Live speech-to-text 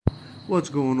What's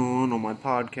going on my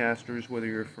podcasters, whether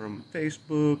you're from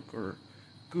Facebook or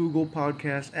Google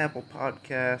Podcasts, Apple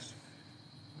Podcasts,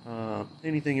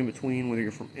 anything in between, whether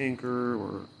you're from Anchor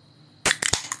or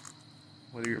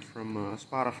whether you're from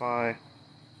Spotify.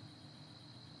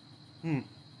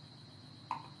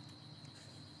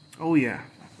 Oh yeah,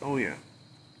 oh yeah,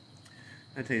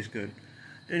 that tastes good.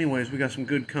 Anyways, we got some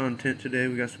good content today.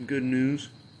 We got some good news.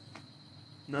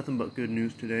 Nothing but good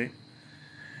news today.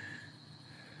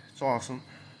 It's awesome.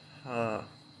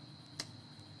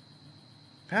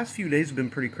 Past few days have been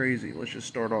pretty crazy. Let's just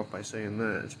start off by saying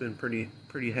that it's been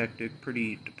pretty hectic,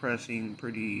 pretty depressing,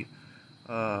 pretty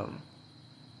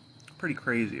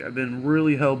crazy. I've been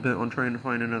really hell bent on trying to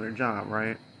find another job,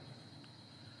 right?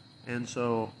 And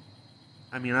so,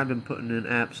 I've been putting in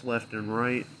apps left and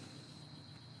right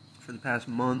for the past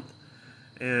month,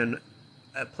 and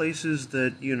at places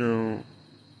that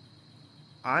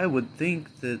I would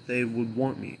think that they would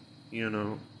want me.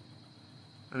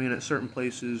 At certain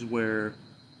places where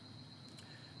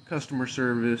customer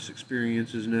service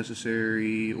experience is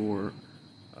necessary, or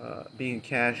being a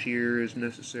cashier is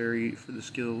necessary for the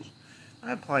skills.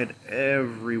 I applied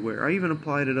everywhere. I even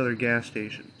applied at other gas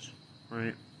stations,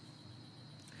 right?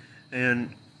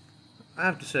 And I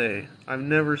have to say, I've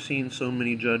never seen so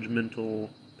many judgmental,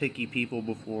 picky people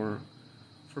before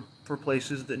for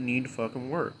places that need fucking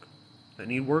work, that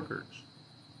need workers.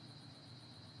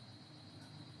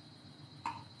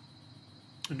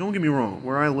 And don't get me wrong,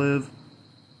 where I live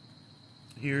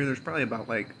here, there's probably about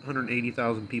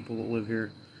 180,000 people that live here.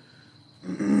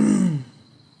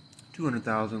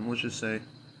 200,000, let's just say.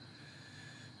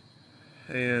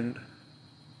 And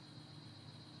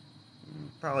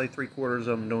probably 3/4 of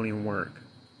them don't even work.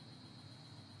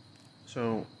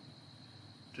 So,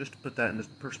 just to put that into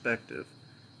perspective.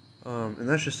 And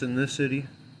that's just in this city,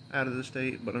 out of the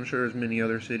state, but I'm sure there's many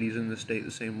other cities in the state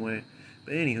the same way.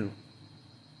 But anywho,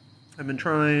 I've been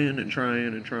trying, and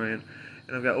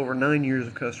I've got over 9 years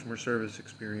of customer service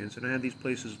experience, and I had these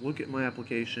places look at my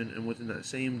application, and within that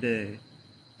same day,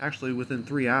 actually within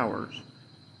 3 hours,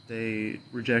 they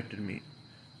rejected me.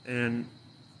 And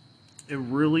it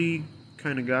really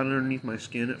kind of got underneath my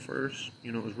skin at first.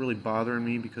 It was really bothering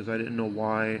me because I didn't know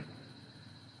why,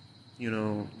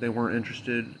 they weren't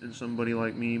interested in somebody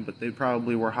like me, but they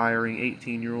probably were hiring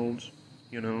 18-year-olds,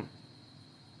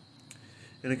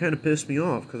 And it kind of pissed me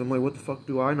off because I'm like, what the fuck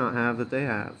do I not have that they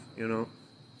have,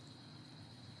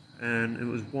 And it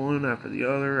was one after the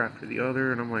other,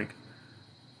 and I'm like,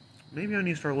 maybe I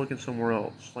need to start looking somewhere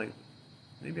else. Like,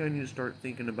 maybe I need to start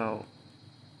thinking about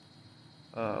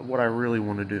what I really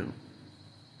want to do.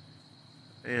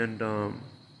 And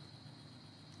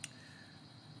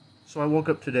so I woke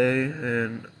up today,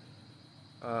 and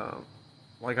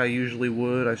like I usually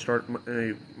would, I start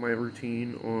my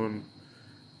routine on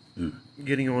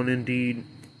getting on Indeed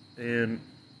and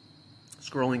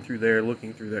scrolling through there,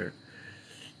 looking through there.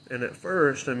 And at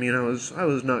first, I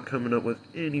was not coming up with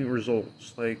any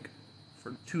results. Like,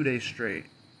 for 2 days straight,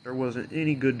 there wasn't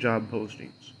any good job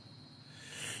postings.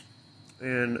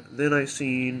 And then I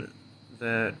seen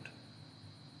that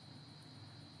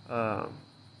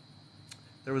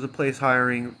there was a place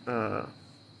hiring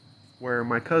where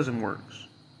my cousin works.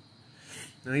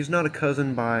 Now, he's not a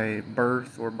cousin by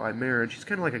birth or by marriage. He's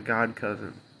kind of like a god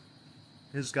cousin.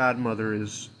 His godmother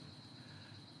is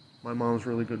my mom's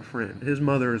really good friend. His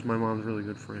mother is my mom's really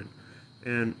good friend.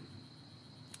 And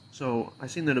so I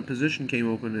seen that a position came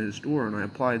open at his store, and I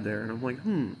applied there. And I'm like,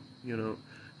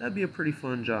 that'd be a pretty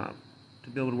fun job to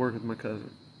be able to work with my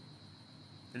cousin.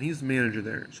 And he's the manager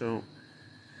there. So,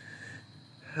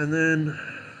 and then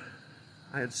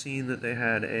I had seen that they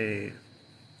had a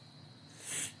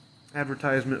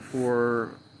advertisement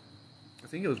for, I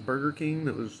think it was Burger King,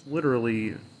 that was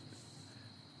literally,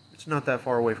 it's not that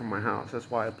far away from my house. That's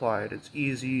why I applied. It's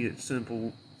easy, it's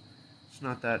simple, it's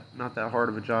not that hard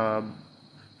of a job.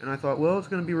 And I thought, well, it's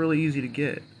going to be really easy to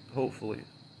get, hopefully.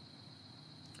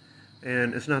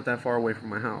 And it's not that far away from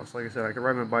my house. Like I said, I could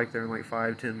ride my bike there in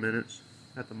 5-10 minutes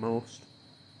at the most.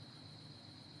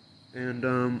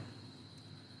 And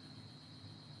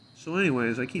so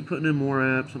anyways, I keep putting in more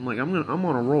apps. I'm like, I'm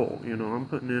on a roll, I'm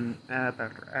putting in app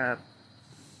after app.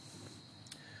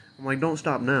 I'm like, don't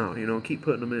stop now, keep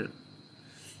putting them in.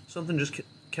 Something just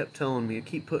kept telling me,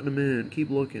 keep putting them in, keep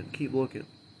looking.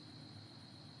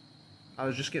 I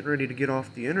was just getting ready to get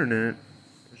off the internet.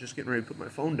 I was just getting ready to put my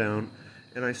phone down,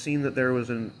 and I seen that there was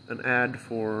an ad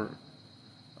for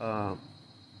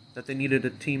that they needed a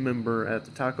team member at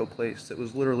the taco place that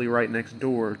was literally right next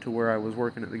door to where I was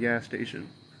working at the gas station.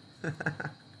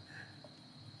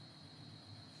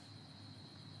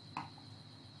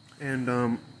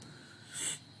 And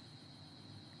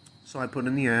So I put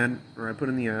in the ad, or I put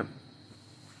in the app,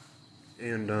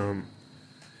 and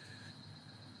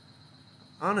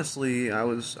honestly, I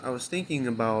was thinking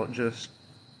about just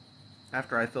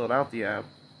after I filled out the app,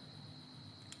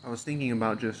 I was thinking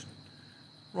about just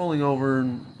rolling over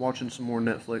and watching some more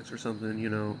Netflix or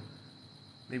something,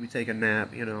 maybe take a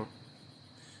nap, And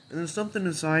then something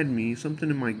inside me, something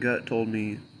in my gut told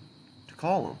me to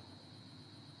call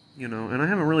them, And I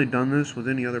haven't really done this with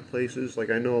any other places. Like,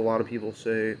 I know a lot of people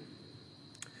say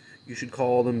you should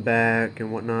call them back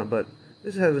and whatnot, but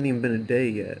this hasn't even been a day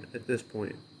yet at this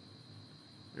point.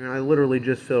 And I literally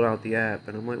just filled out the app,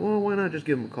 and I'm like, well, why not just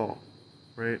give them a call,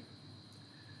 right?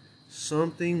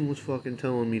 Something was fucking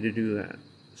telling me to do that.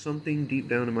 Something deep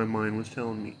down in my mind was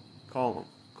telling me, call them,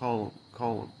 call them,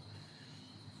 call them.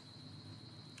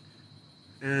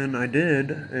 And I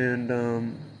did, and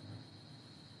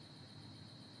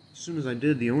as soon as I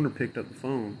did, the owner picked up the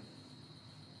phone,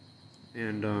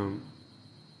 and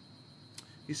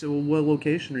he said, well, what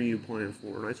location are you applying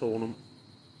for? And I told him,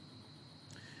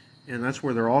 and that's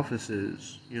where their office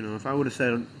is. If I would have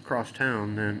said across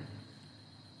town, then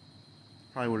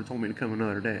probably would have told me to come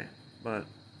another day. But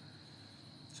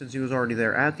since he was already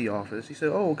there at the office, he said,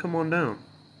 oh, come on down.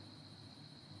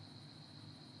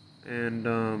 And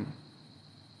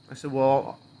I said,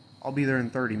 well, I'll be there in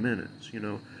 30 minutes,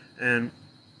 And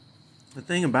the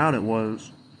thing about it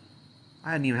was,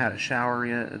 I hadn't even had a shower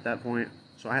yet at that point,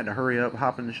 so I had to hurry up,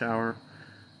 hop in the shower.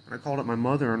 And I called up my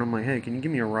mother, and I'm like, hey, can you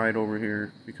give me a ride over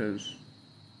here? Because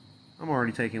I'm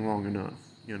already taking long enough,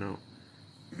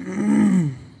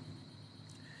 And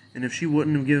if she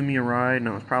wouldn't have given me a ride, and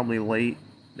I was probably late,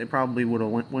 they probably would have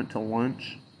went to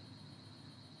lunch,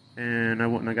 and I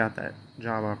wouldn't have got that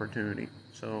job opportunity.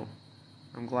 So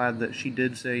I'm glad that she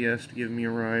did say yes to give me a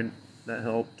ride. That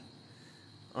helped.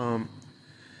 But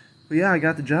yeah, I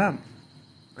got the job.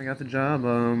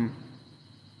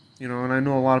 And I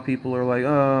know a lot of people are like,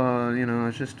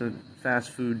 it's just a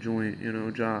fast food joint,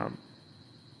 job.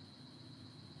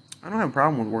 I don't have a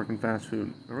problem with working fast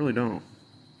food. I really don't.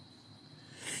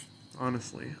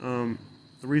 Honestly. The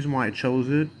reason why I chose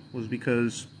it was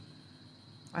because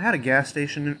I had a gas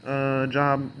station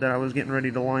job that I was getting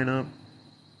ready to line up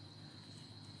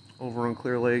over on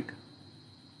Clear Lake.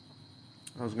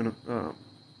 I was going to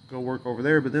go work over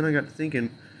there, but then I got to thinking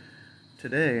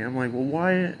today, I'm like, well,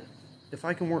 why, if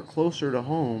I can work closer to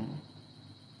home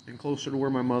and closer to where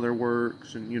my mother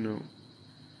works and,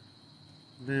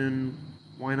 then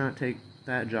why not take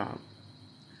that job?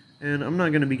 And I'm not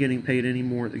going to be getting paid any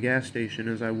more at the gas station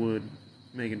as I would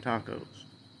making tacos.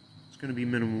 It's going to be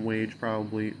minimum wage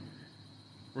probably,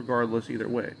 regardless either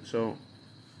way. So,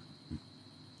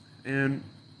 and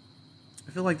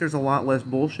I feel like there's a lot less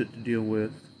bullshit to deal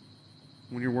with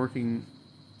when you're working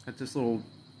at this little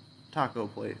taco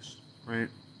place, right?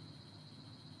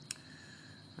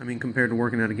 I mean, compared to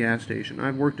working at a gas station.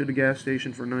 I've worked at a gas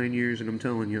station for 9 years, and I'm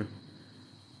telling you,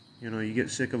 you get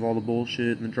sick of all the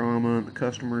bullshit and the drama and the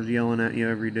customers yelling at you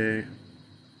every day.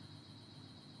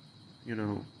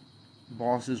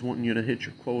 Bosses wanting you to hit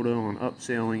your quota on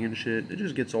upselling and shit. It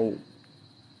just gets old.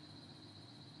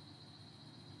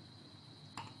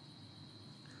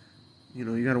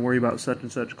 You got to worry about such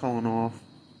and such calling off,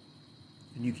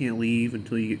 and you can't leave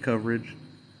until you get coverage.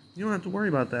 You don't have to worry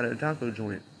about that at a taco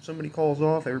joint. Somebody calls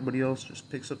off, everybody else just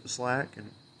picks up the slack, and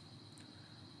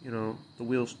the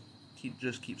wheels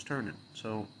just keeps turning.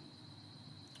 So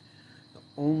the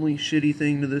only shitty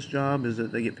thing to this job is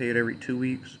that they get paid every 2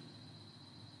 weeks.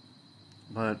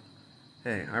 But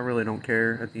hey, I really don't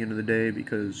care at the end of the day,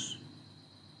 because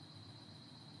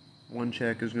one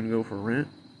check is going to go for rent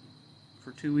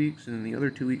for 2 weeks, and the other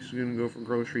 2 weeks is going to go for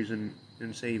groceries and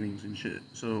savings and shit.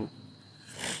 So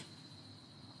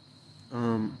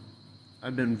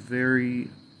I've been very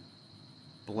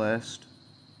blessed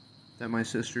that my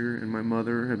sister and my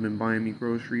mother have been buying me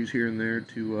groceries here and there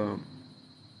to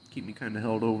keep me kind of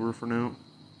held over for now.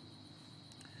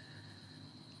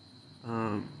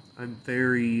 I'm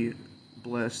very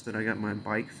blessed that I got my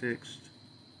bike fixed,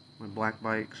 my black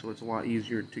bike, so it's a lot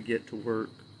easier to get to work,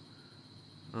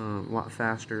 a lot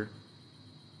faster.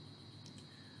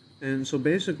 And so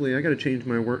basically, I got to change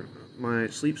my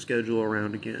sleep schedule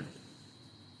around again.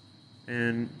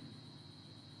 And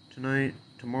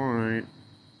tomorrow night,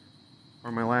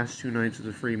 are my last 2 nights as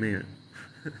a free man.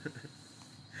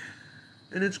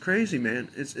 And it's crazy, man.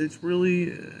 It's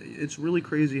really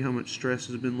crazy how much stress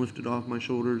has been lifted off my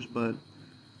shoulders. But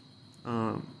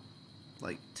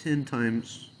like 10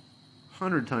 times,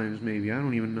 100 times maybe, I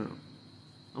don't even know.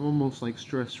 I'm almost like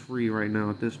stress free right now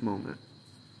at this moment.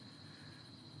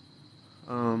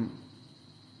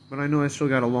 But I know I still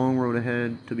got a long road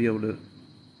ahead to be able to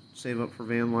save up for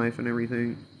van life and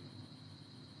everything.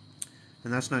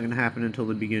 And that's not going to happen until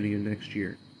the beginning of next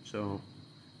year. So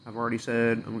I've already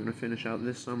said I'm going to finish out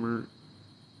this summer.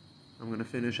 I'm going to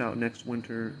finish out next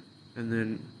winter. And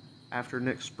then after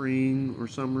next spring or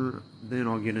summer, then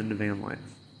I'll get into van life.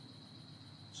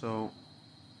 So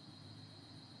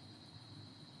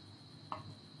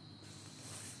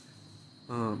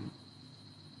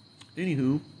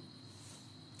anywho,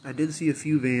 I did see a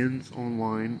few vans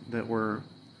online that were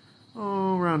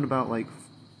around about like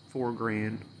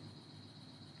 $4,000,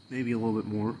 maybe a little bit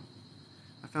more.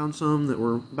 I found some that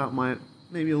were about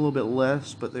maybe a little bit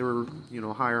less, but they were,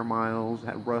 higher miles,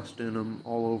 had rust in them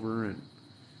all over, and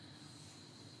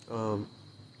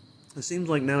it seems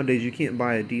like nowadays you can't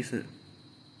buy a decent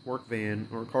work van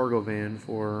or cargo van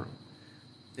for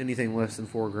anything less than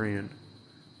 $4,000.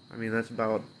 I mean, that's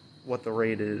about what the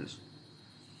rate is.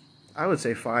 I would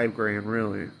say $5,000,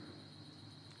 really.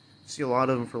 See a lot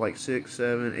of them for like $6,000,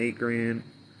 $7,000,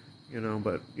 $8,000,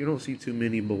 but you don't see too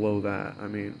many below that. I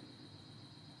mean,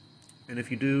 and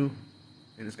if you do,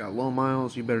 and it's got low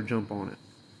miles, you better jump on it.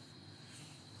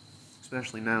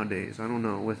 Especially nowadays. I don't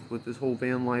know, with this whole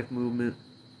van life movement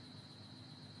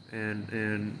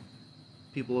and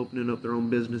people opening up their own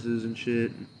businesses and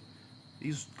shit,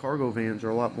 these cargo vans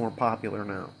are a lot more popular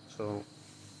now. So,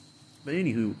 but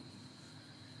anywho,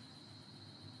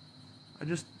 I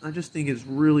just think it's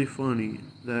really funny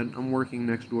that I'm working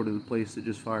next door to the place that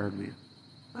just fired me.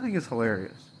 I think it's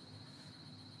hilarious.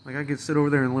 Like, I could sit over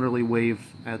there and literally wave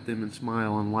at them and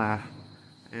smile and laugh.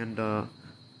 And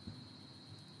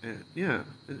yeah,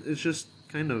 it's just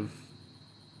kind of,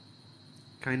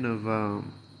 I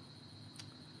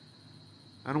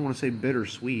don't want to say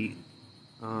bittersweet,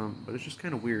 but it's just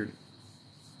kind of weird.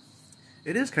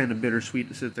 It is kind of bittersweet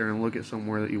to sit there and look at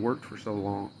somewhere that you worked for so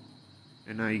long,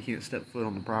 and now you can't step foot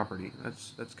on the property.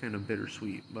 That's kind of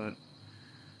bittersweet, but,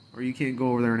 or you can't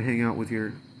go over there and hang out with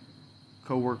your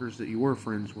coworkers that you were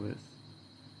friends with.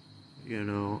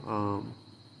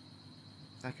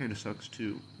 That kind of sucks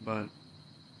too, but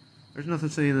there's nothing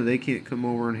saying that they can't come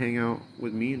over and hang out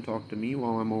with me and talk to me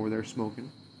while I'm over there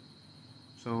smoking.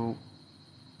 So,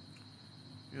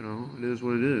 it is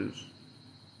what it is.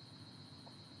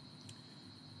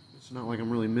 It's not like I'm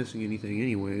really missing anything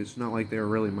anyway. It's not like they're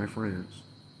really my friends,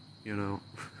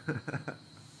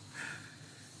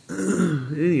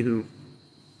 Anywho.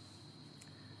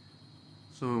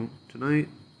 So,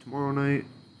 tomorrow night,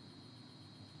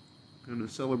 I'm going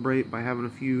to celebrate by having a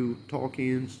few tall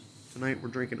cans. Tonight we're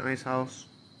drinking Ice House.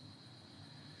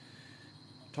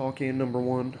 Tall can number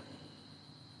 1.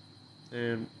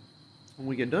 And when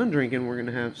we get done drinking, we're going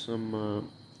to have some, I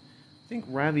think,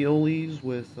 raviolis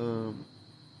with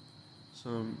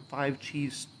some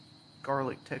 5-cheese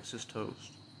garlic Texas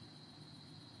toast.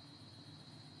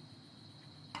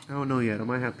 I don't know yet. I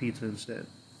might have pizza instead.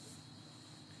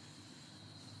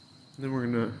 And then we're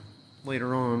going to,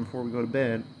 later on, before we go to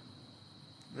bed,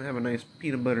 have a nice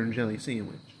peanut butter and jelly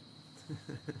sandwich.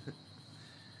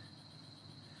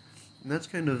 And that's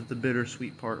kind of the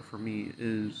bittersweet part for me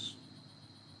is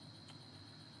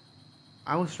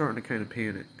I was starting to kind of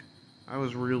panic. I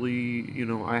was really,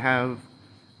 I have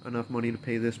enough money to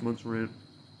pay this month's rent.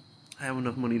 I have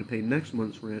enough money to pay next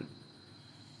month's rent.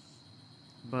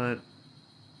 But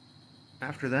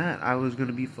after that, I was going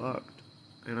to be fucked.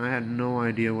 And I had no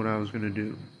idea what I was going to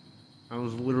do. I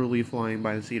was literally flying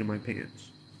by the seat of my pants.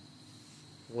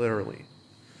 Literally.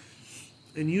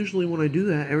 And usually when I do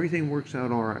that, everything works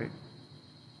out alright.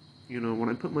 When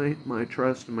I put my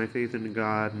trust and my faith into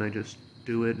God and I just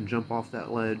do it and jump off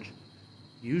that ledge,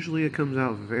 usually it comes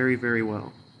out very, very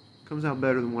well. It comes out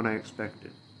better than what I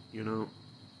expected, And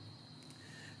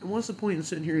what's the point in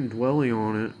sitting here and dwelling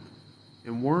on it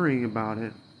and worrying about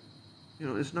it?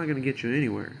 It's not going to get you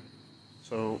anywhere.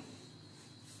 So,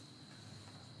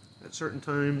 at certain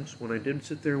times, when I did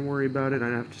sit there and worry about it,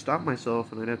 I'd have to stop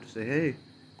myself and I'd have to say, hey,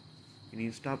 you need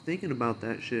to stop thinking about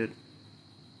that shit.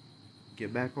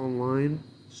 Get back online,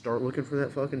 start looking for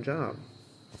that fucking job.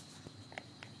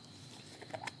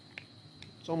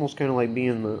 It's almost kind of like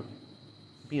being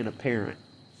a parent.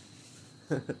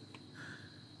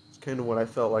 It's kind of what I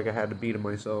felt like I had to be to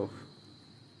myself.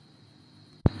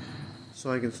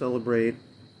 So I can celebrate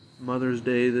Mother's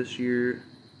Day this year,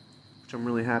 which I'm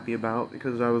really happy about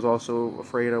because I was also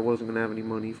afraid I wasn't going to have any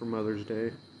money for Mother's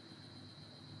Day.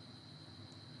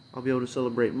 I'll be able to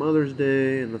celebrate Mother's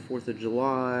Day and the 4th of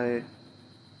July,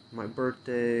 my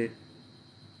birthday,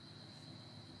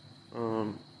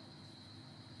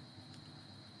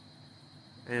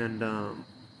 and,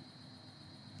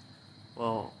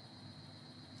 well,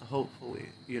 hopefully,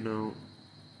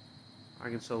 I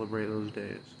can celebrate those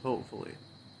days, hopefully.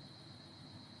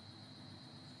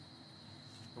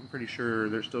 I'm pretty sure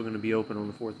they're still going to be open on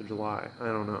the 4th of July. I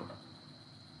don't know.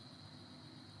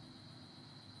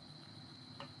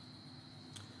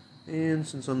 And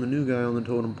since I'm the new guy on the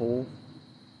totem pole,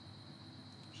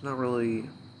 there's not really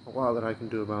a lot that I can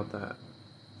do about that.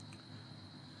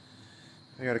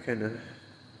 I gotta kind of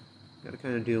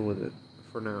deal with it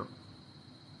for now.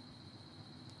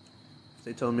 If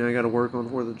they tell me I gotta work on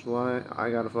 4th of July,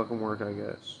 I gotta fucking work, I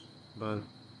guess. But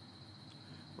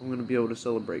I'm gonna be able to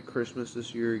celebrate Christmas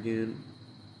this year again.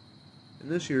 And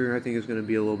this year, I think it's gonna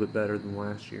be a little bit better than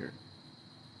last year.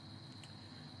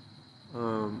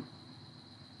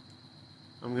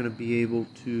 I'm gonna be able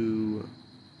to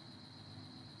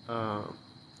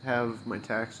have my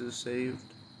taxes saved,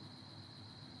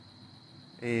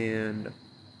 and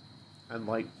I'd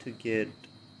like to get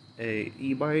a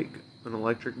e-bike, an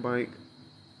electric bike,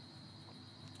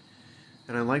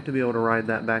 and I'd like to be able to ride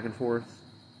that back and forth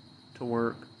to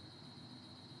work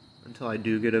until I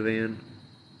do get a van,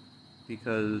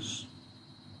 because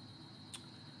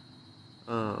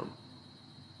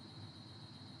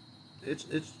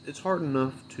it's hard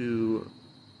enough to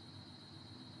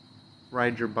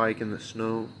ride your bike in the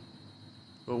snow,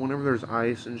 but whenever there's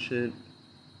ice and shit,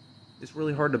 it's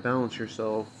really hard to balance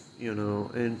yourself,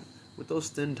 and with those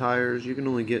thin tires, you can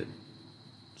only get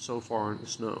so far in the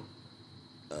snow.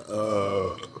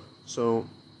 So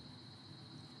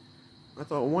I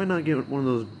thought, why not get one of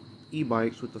those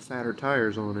e-bikes with the fatter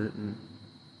tires on it,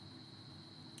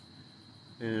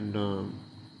 and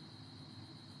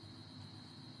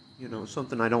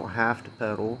something I don't have to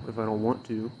pedal if I don't want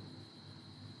to.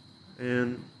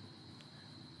 And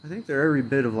I think they're every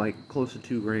bit of like close to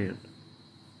 $2,000,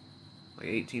 like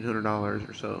 $1,800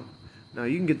 or so. Now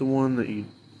you can get the one that it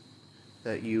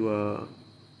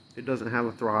doesn't have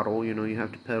a throttle. You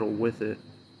have to pedal with it.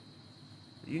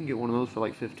 You can get one of those for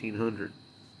like $1,500.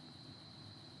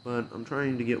 But I'm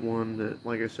trying to get one that,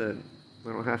 like I said, I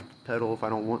don't have to pedal if I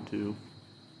don't want to.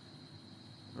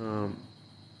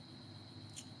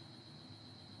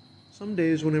 Some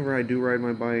days whenever I do ride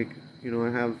my bike, I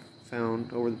have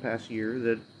found over the past year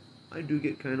that I do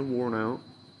get kind of worn out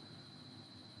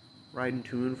riding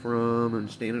to and from and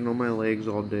standing on my legs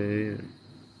all day.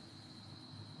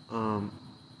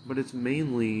 But it's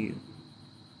mainly,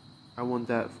 I want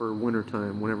that for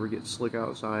wintertime, whenever it gets slick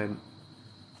outside.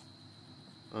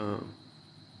 I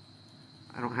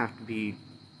don't have to be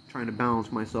trying to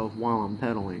balance myself while I'm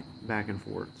pedaling back and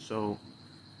forth. So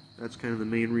that's kind of the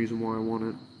main reason why I want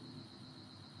it.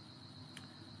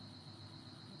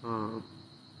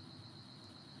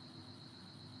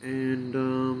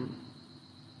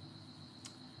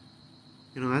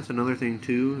 That's another thing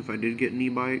too. If I did get an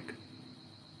e-bike,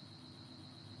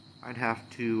 I'd have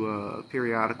to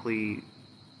periodically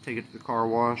take it to the car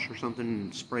wash or something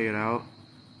and spray it out.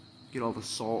 Get all the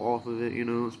salt off of it,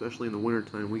 especially in the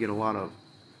wintertime. We get a lot of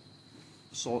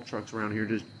salt trucks around here,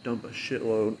 just dump a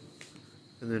shitload,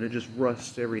 and then it just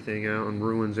rusts everything out and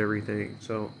ruins everything.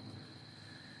 So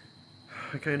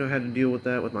I kind of had to deal with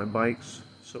that with my bikes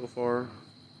so far.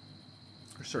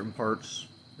 There's certain parts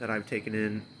that I've taken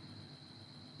in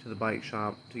to the bike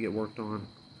shop to get worked on.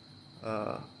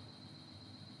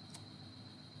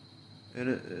 And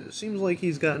it seems like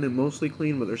he's gotten it mostly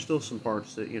clean, but there's still some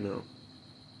parts that,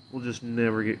 will just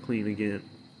never get clean again.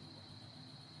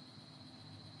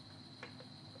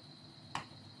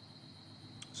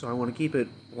 So I want to keep it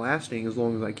lasting as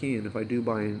long as I can if I do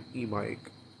buy an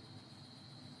e-bike.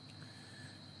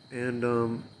 And,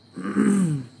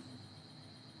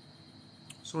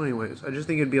 so anyways, I just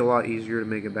think it'd be a lot easier to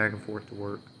make it back and forth to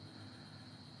work.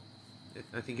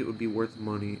 I think it would be worth the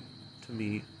money to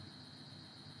me.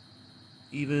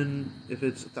 Even if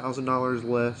it's $1,000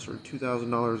 less or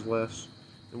 $2,000 less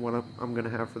than what I'm going to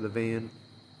have for the van.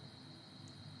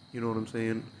 You know what I'm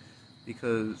saying?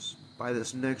 Because by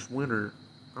this next winter,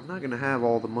 I'm not going to have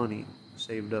all the money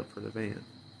saved up for the van.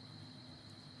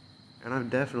 And I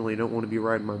definitely don't want to be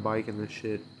riding my bike in this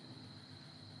shit.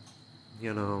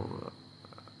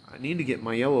 I need to get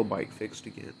my yellow bike fixed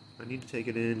again. I need to take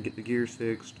it in, get the gears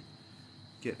fixed,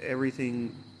 get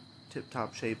everything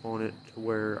tip-top shape on it to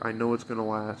where I know it's going to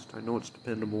last. I know it's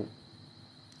dependable.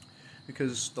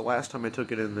 Because the last time I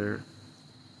took it in there,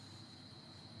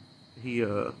 he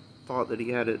thought that he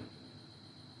had it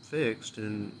fixed,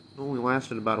 and it only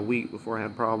lasted about a week before I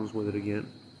had problems with it again.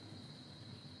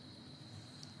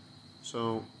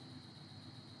 So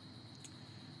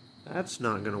that's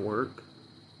not going to work.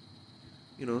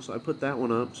 So I put that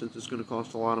one up since it's going to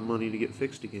cost a lot of money to get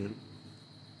fixed again.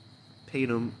 Paid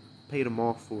him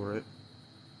off for it.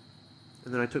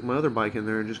 And then I took my other bike in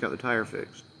there and just got the tire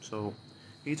fixed. So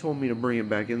he told me to bring it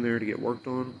back in there to get worked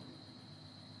on.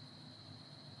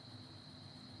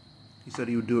 He said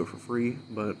he would do it for free,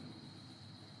 but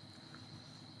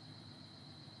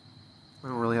I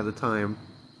don't really have the time,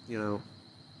 you know.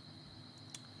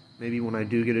 Maybe when I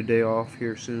do get a day off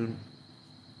here soon,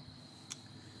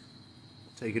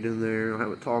 I'll take it in there, I'll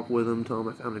have a talk with him, tell him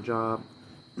I found a job.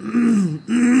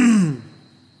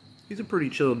 He's a pretty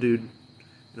chill dude,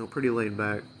 pretty laid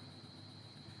back.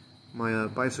 My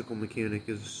bicycle mechanic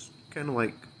is kind of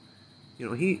like,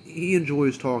 he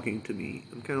enjoys talking to me.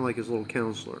 I'm kind of like his little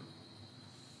counselor.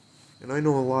 And I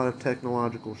know a lot of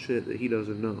technological shit that he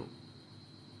doesn't know.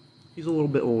 He's a little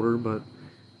bit older, but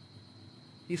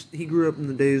he grew up in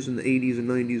the days in the 80s and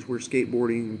 90s where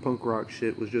skateboarding and punk rock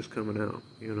shit was just coming out,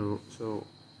 so...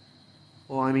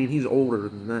 Well, I mean, he's older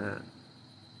than that.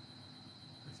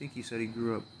 I think he said he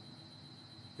grew up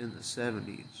in the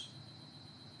 70s.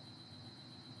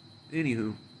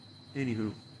 Anywho,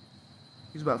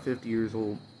 he's about 50 years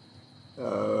old.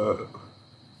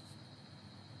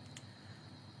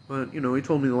 But, he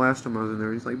told me the last time I was in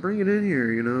there, he's like, bring it in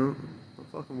here, I'll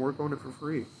fucking work on it for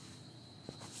free.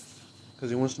 Because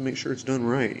he wants to make sure it's done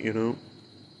right,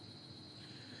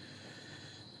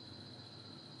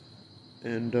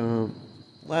 And,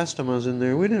 last time I was in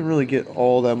there, we didn't really get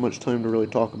all that much time to really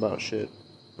talk about shit,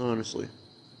 honestly.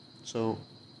 So,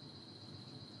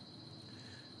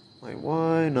 like,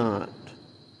 why not?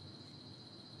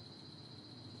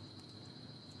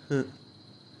 I'm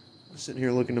sitting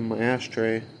here looking at my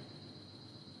ashtray,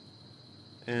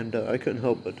 and I couldn't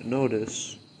help but to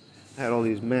notice I had all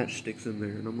these matchsticks in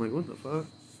there, and I'm like, what the fuck?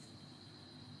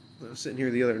 I was sitting here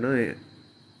the other night,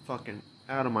 fucking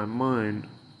out of my mind,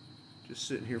 just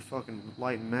sitting here fucking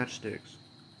lighting matchsticks.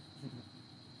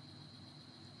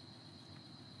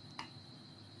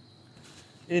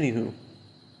 Anywho,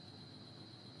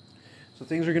 so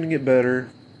things are gonna get better.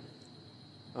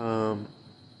 I'm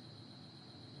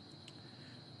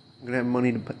gonna have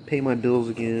money to pay my bills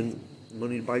again,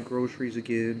 money to buy groceries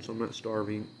again, so I'm not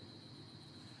starving.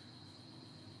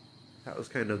 That was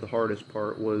kind of the hardest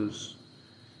part, was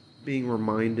being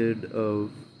reminded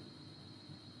of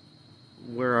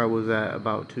where I was at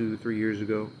about 2-3 years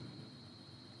ago.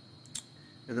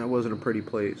 And that wasn't a pretty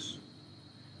place.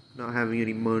 Not having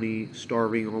any money,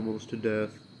 starving almost to death.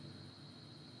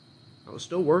 I was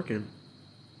still working.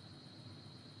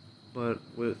 But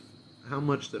with how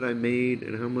much that I made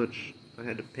and how much I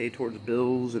had to pay towards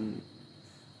bills, and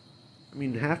I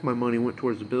mean, half my money went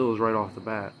towards the bills right off the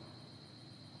bat.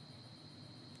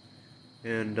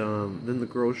 And then the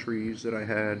groceries that I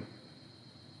had,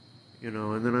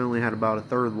 and then I only had about a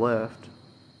third left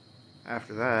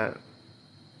after that.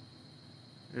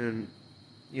 And,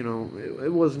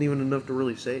 it wasn't even enough to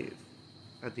really save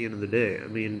at the end of the day. I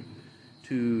mean,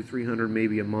 200-300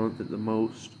 maybe a month at the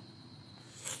most.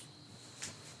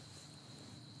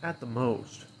 At the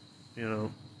most,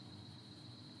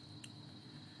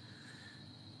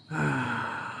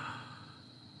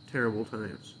 Terrible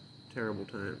times. Terrible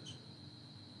times.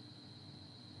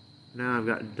 Now I've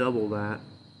got double that.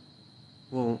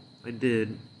 Well, I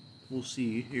did. We'll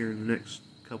see here in the next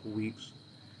couple weeks.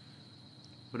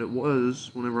 But it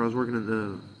was, whenever I was working at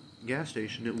the gas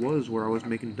station, it was where I was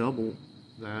making double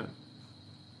that.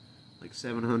 Like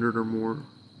 700 or more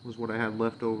was what I had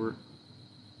left over.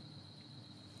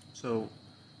 So,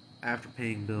 after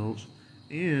paying bills,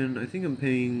 and I think I'm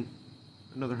paying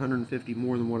another 150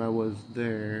 more than what I was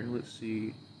there. Let's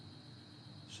see.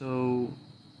 So,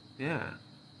 yeah,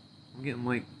 I'm getting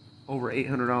like over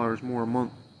 $800 more a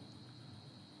month.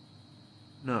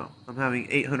 No, I'm having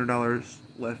 $800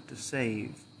 left to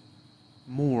save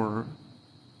more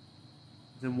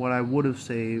than what I would have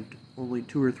saved only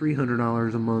 $200 or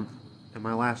 $300 a month in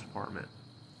my last apartment.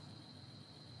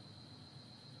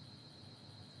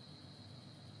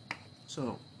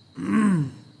 So,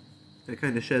 that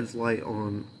kind of sheds light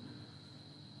on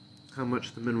how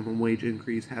much the minimum wage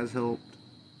increase has helped.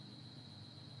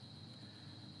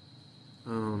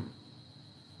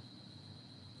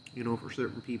 For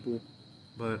certain people,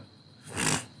 but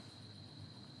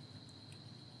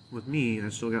with me, I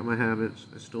still got my habits.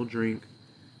 I still drink.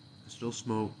 I still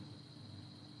smoke.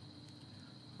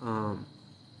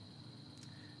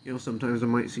 Sometimes I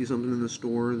might see something in the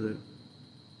store that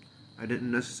I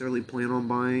didn't necessarily plan on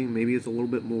buying. Maybe it's a little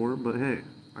bit more, but hey,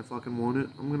 I fucking want it.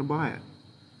 I'm gonna buy it.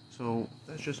 So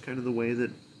that's just kind of the way that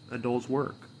adults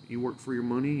work. You work for your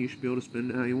money. You should be able to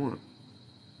spend it how you want.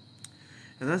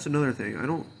 And that's another thing. I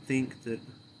don't think that,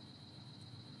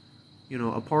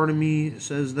 a part of me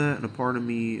says that, and a part of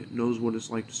me knows what it's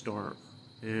like to starve.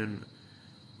 And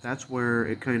that's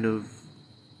where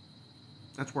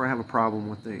that's where I have a problem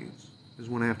with things, is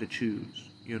when I have to choose,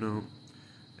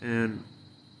 And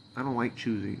I don't like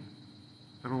choosing.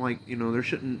 I don't like, you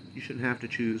shouldn't have to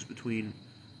choose between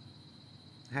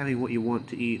having what you want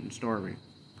to eat and starving,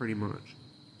 pretty much.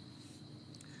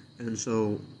 And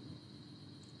so,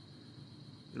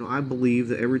 I believe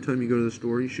that every time you go to the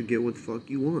store, you should get what the fuck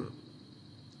you want.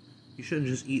 You shouldn't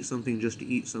just eat something just to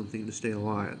eat something to stay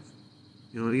alive.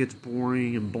 It gets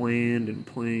boring and bland and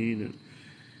plain,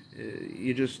 and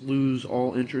you just lose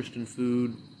all interest in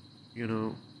food. You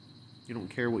don't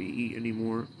care what you eat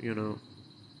anymore.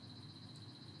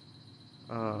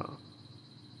 Uh,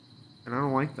 and I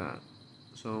don't like that.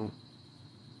 So,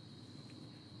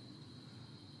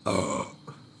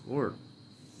 Lord.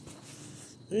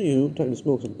 Anywho, time to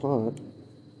smoke some pot.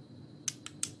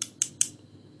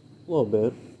 A little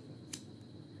bit.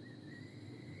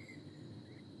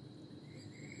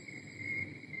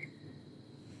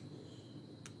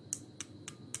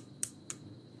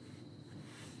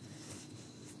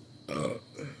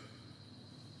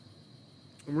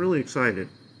 I'm really excited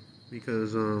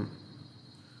because,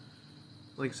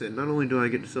 like I said, not only do I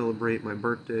get to celebrate my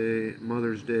birthday,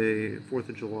 Mother's Day, 4th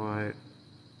of July,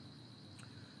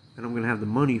 and I'm going to have the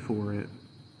money for it,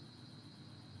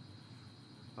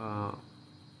 but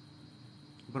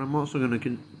I'm also going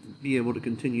to be able to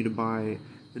continue to buy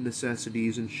the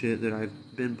necessities and shit that I've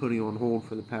been putting on hold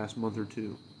for the past month or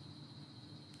two.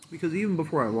 Because even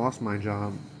before I lost my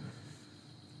job,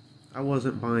 I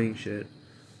wasn't buying shit.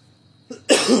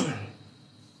 I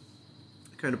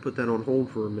kind of put that on hold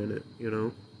for a minute,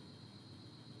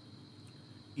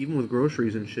 Even with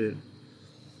groceries and shit.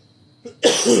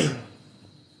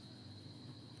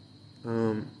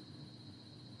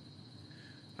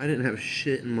 I didn't have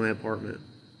shit in my apartment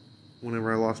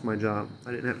whenever I lost my job.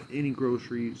 I didn't have any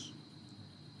groceries,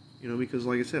 because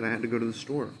like I said, I had to go to the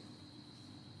store.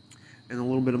 And the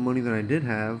little bit of money that I did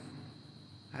have,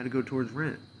 I had to go towards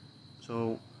rent.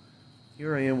 So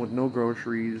here I am with no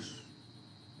groceries,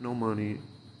 no money,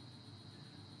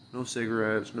 no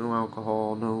cigarettes, no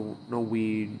alcohol, no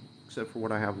weed, except for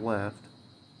what I have left.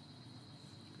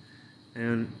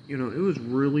 And, it was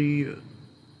really,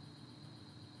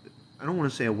 I don't want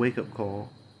to say a wake-up call,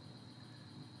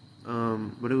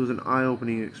 but it was an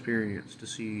eye-opening experience to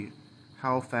see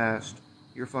how fast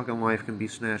your fucking life can be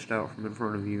snatched out from in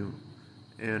front of you.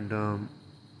 And,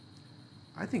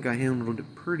 I think I handled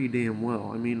it pretty damn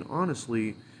well. I mean,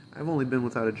 honestly, I've only been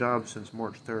without a job since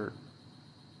March 3rd.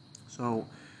 So,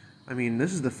 I mean,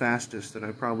 this is the fastest that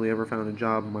I've probably ever found a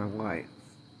job in my life.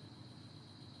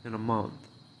 In a month.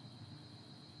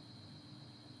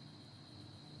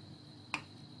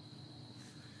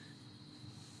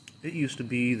 It used to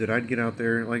be that I'd get out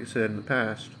there, like I said in the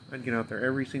past, I'd get out there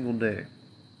every single day.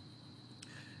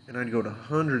 And I'd go to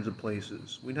hundreds of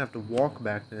places. We'd have to walk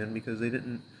back then because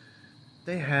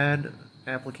they had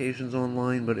applications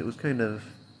online, but it was kind of,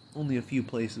 only a few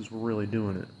places were really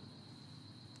doing it.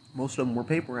 Most of them were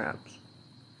paper apps.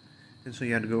 And so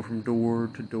you had to go from door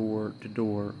to door to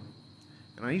door.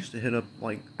 And I used to hit up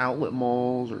like outlet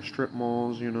malls or strip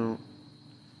malls,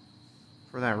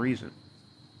 for that reason.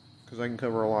 Because I can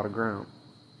cover a lot of ground.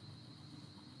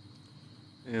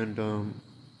 And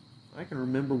I can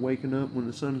remember waking up when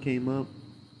the sun came up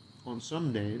on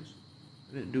some days.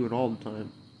 I didn't do it all the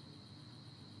time.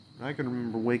 But I can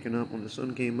remember waking up when the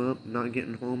sun came up and not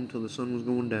getting home until the sun was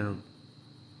going down.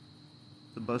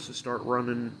 The buses start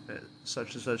running at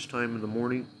such and such time in the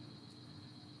morning.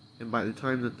 And by the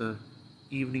time that the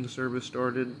evening service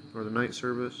started, or the night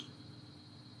service,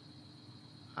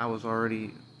 I was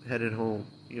already headed home,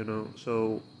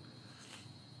 So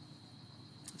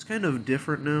it's kind of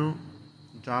different now.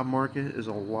 The job market is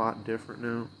a lot different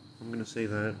now. I'm going to say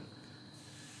that.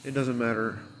 It doesn't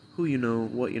matter who you know,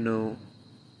 what you know.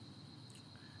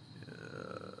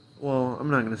 Well, I'm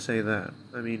not going to say that.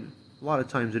 I mean, a lot of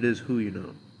times it is who you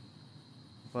know.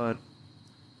 But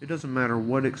it doesn't matter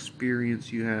what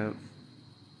experience you have.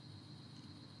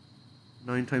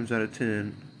 9 times out of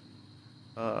 10,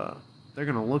 they're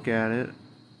going to look at it,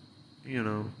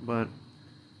 but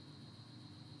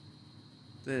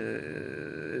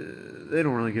they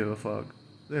don't really give a fuck.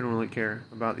 They don't really care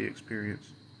about the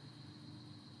experience.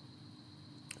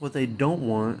 What they don't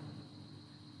want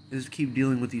is to keep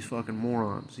dealing with these fucking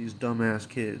morons, these dumbass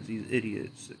kids, these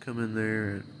idiots that come in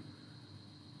there and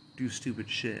do stupid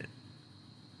shit.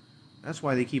 That's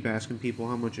why they keep asking people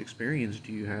how much experience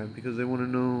do you have, because they want to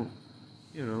know,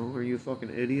 are you a fucking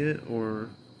idiot or...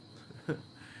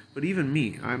 But even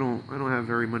me, I don't have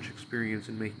very much experience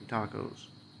in making tacos.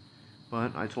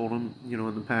 But I told them,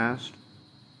 in the past,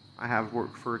 I have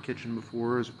worked for a kitchen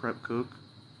before as a prep cook.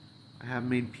 I have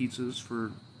made pizzas for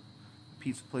a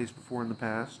pizza place before in the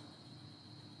past.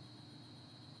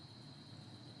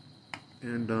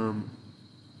 And,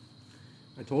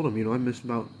 I told him, I missed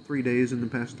about 3 days in the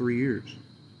past 3 years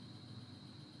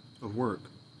of work.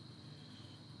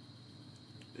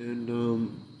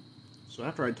 And so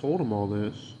after I told him all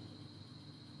this,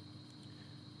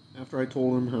 after I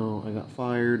told him how I got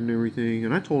fired and everything,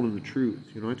 and I told him the truth,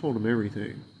 I told him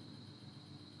everything.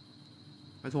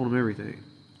 I told him everything.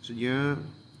 I said, yeah,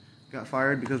 got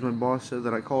fired because my boss said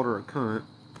that I called her a cunt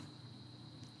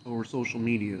over social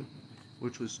media,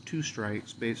 which was 2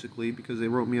 strikes, basically, because they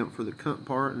wrote me up for the cunt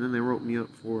part, and then they wrote me up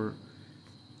for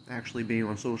actually being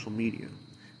on social media,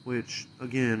 which,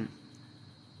 again,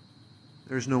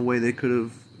 there's no way they could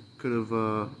have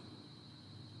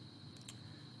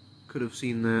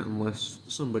seen that unless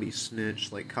somebody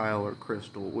snitched, like Kyle or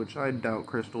Crystal, which I doubt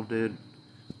Crystal did.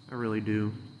 I really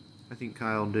do. I think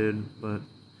Kyle did, but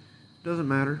it doesn't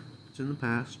matter. It's in the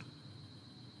past.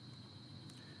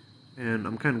 And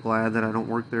I'm kind of glad that I don't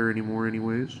work there anymore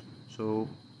anyways. So,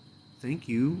 thank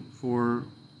you for,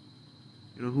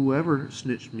 whoever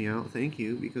snitched me out, thank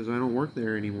you, because I don't work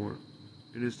there anymore.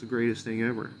 And it's the greatest thing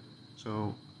ever.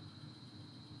 So,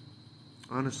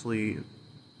 honestly,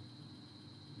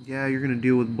 yeah, you're going to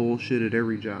deal with bullshit at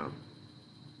every job.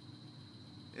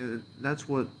 And that's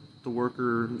what the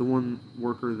one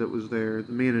worker that was there,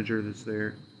 the manager that's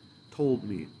there, told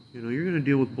me. You're going to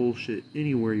deal with bullshit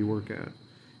anywhere you work at.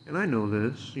 And I know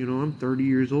this. I'm 30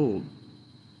 years old.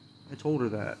 I told her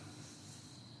that.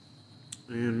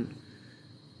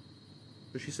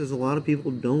 But she says a lot of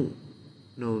people don't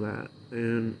know that.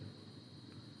 And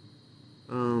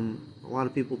a lot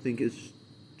of people think it's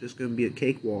just going to be a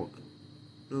cakewalk.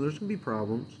 No, there's going to be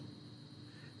problems.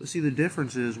 But see, the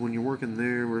difference is when you're working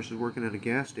there versus working at a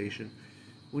gas station.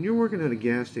 When you're working at a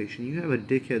gas station, you have a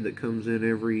dickhead that comes in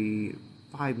every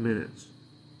 5 minutes.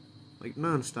 Like,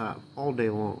 non-stop, all day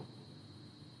long.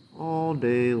 All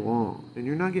day long. And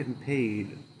you're not getting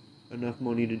paid enough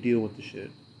money to deal with the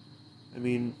shit. I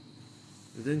mean,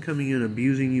 then coming in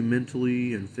abusing you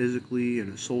mentally and physically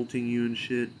and assaulting you and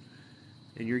shit,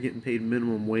 and you're getting paid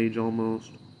minimum wage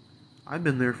almost. I've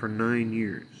been there for 9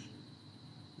 years.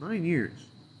 9 years.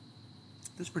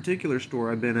 This particular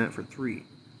store I've been at for 3.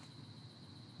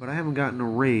 But I haven't gotten a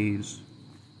raise.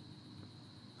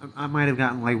 I might have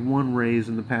gotten like 1 raise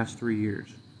in the past 3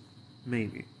 years.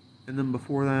 Maybe. And then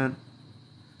before that,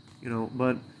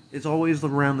 but it's always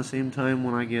around the same time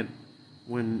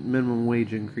when minimum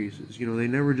wage increases. They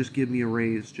never just give me a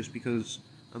raise just because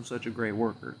I'm such a great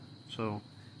worker. So,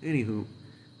 anywho,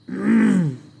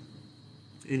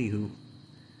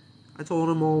 I told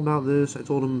them all about this. I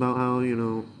told them about how,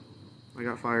 I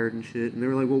got fired and shit. And they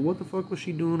were like, well, what the fuck was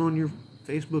she doing on your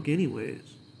Facebook anyways?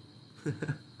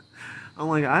 I'm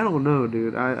like, I don't know,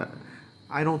 dude. I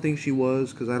don't think she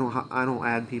was, because I don't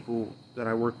add people that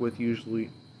I work with usually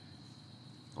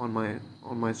on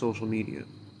my social media.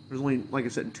 There's only, like I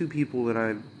said, 2 people that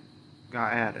I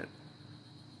got added.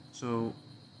 So,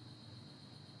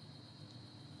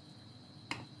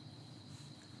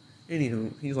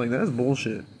 anywho, he's like, that's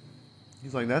bullshit.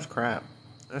 He's like, that's crap.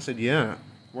 I said, yeah,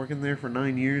 working there for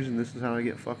 9 years and this is how I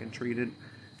get fucking treated.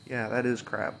 Yeah, that is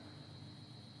crap.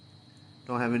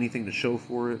 Don't have anything to show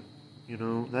for it.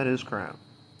 That is crap.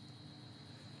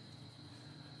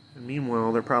 And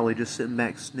meanwhile, they're probably just sitting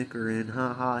back snickering,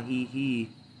 ha ha, he he,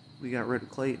 we got rid of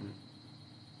Clayton.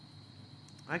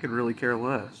 I could really care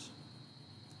less.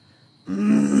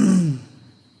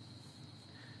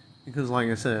 Because like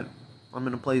I said, I'm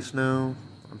in a place now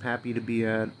I'm happy to be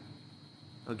at.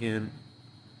 Again,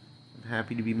 I'm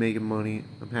happy to be making money.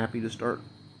 I'm happy to start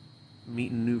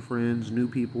meeting new friends, new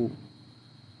people.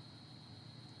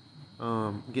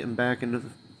 Getting back into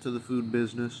the food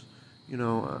business.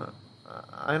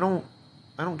 I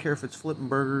don't care if it's flipping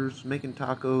burgers, making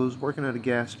tacos, working at a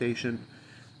gas station.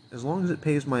 As long as it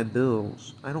pays my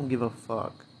bills, I don't give a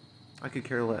fuck. I could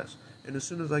care less. And as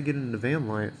soon as I get into van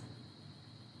life,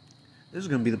 this is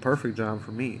going to be the perfect job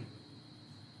for me.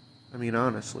 I mean,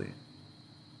 honestly.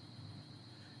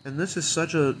 And this is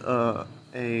such a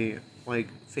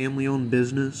family-owned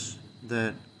business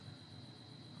that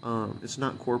it's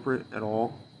not corporate at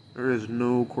all. There is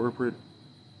no corporate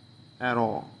at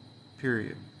all.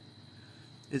 Period.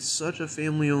 It's such a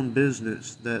family-owned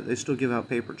business that they still give out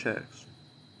paper checks.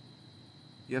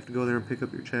 You have to go there and pick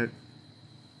up your check,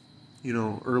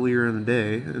 earlier in the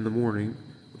day, in the morning,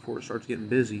 before it starts getting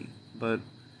busy. But,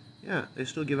 yeah, they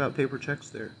still give out paper checks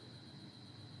there,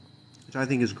 which I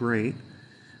think is great.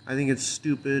 I think it's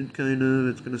stupid, kind of.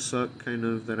 It's going to suck, kind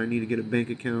of, that I need to get a bank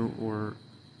account, or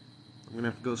I'm going to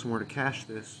have to go somewhere to cash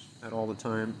this at all the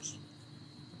times.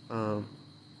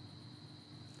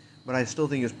 But I still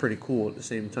think it's pretty cool at the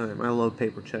same time. I love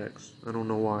paper checks. I don't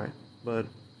know why. But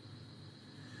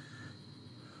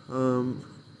Um,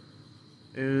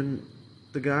 and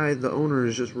the owner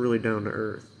is just really down to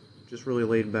earth, just really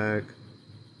laid back.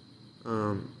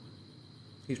 Um,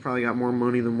 he's probably got more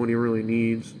money than what he really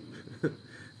needs,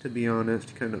 to be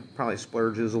honest. He kind of probably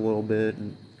splurges a little bit,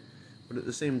 but at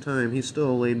the same time, he's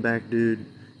still a laid back dude.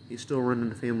 He's still running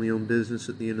a family owned business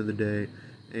at the end of the day,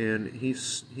 and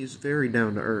he's very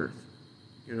down to earth.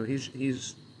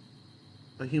 He's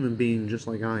a human being just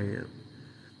like I am.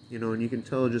 And you can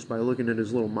tell just by looking at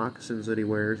his little moccasins that he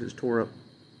wears, his tore up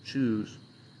shoes.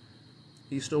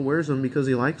 He still wears them because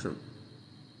he likes them.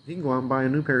 He can go out and buy a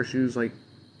new pair of shoes like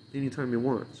anytime he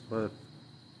wants. But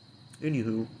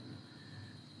anywho,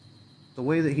 the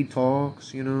way that he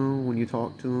talks, when you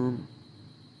talk to him,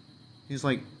 he's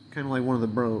like kind of like one of the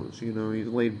bros. He's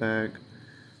laid back.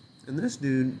 And this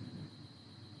dude,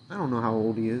 I don't know how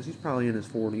old he is. He's probably in his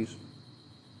 40s,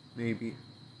 maybe.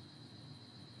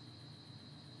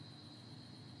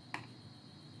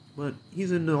 But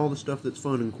he's into all the stuff that's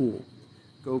fun and cool.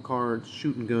 Go-karts,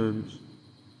 shooting guns.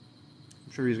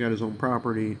 I'm sure he's got his own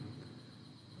property.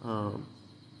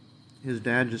 His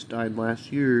dad just died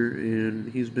last year,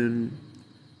 and he's been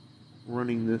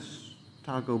running this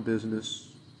taco business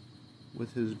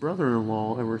with his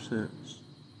brother-in-law ever since.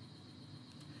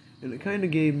 And it kind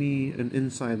of gave me an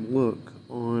inside look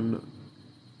on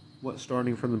what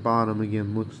starting from the bottom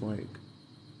again looks like.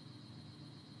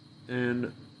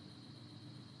 And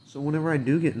so whenever I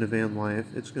do get into van life,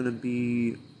 it's going to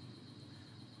be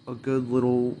a good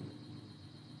little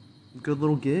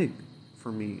gig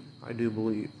for me, I do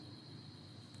believe.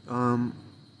 I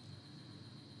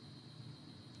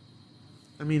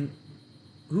mean,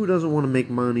 who doesn't want to make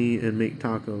money and make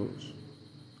tacos?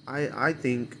 I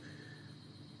think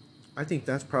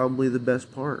that's probably the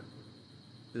best part.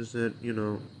 Is that,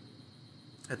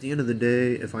 at the end of the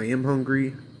day, if I am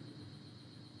hungry,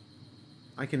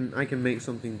 I can make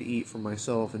something to eat for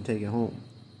myself and take it home.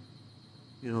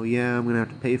 Yeah, I'm gonna have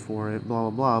to pay for it, blah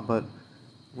blah blah. But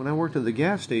when I worked at the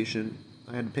gas station,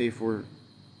 I had to pay for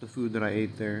the food that I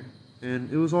ate there,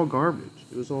 and it was all garbage.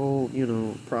 It was all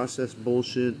processed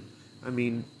bullshit. I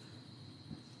mean,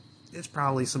 it's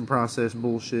probably some processed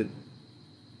bullshit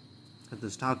at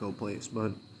this taco place,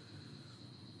 but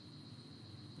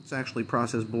it's actually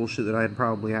processed bullshit that I'd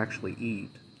probably actually eat.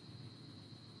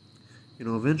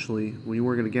 Eventually, when you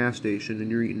work at a gas station and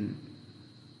you're eating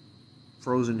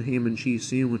frozen ham and cheese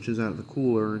sandwiches out of the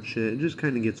cooler and shit, it just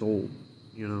kind of gets old,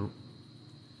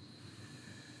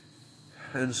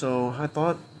 And so I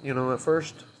thought, at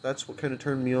first, that's what kind of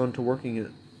turned me on to working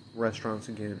at restaurants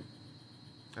again.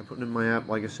 I put in my app,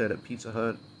 like I said, at Pizza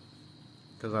Hut,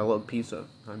 because I love pizza.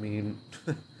 I mean,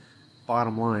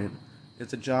 bottom line,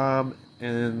 it's a job,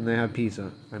 and they have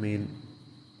pizza. I mean,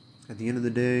 at the end of the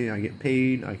day, I get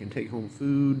paid, I can take home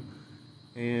food,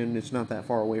 and it's not that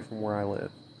far away from where I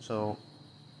live. So,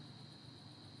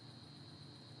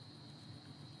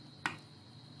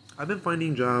 I've been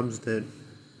finding jobs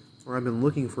I've been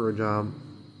looking for a job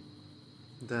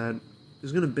that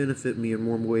is going to benefit me in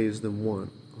more ways than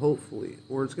one, hopefully.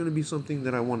 Or it's going to be something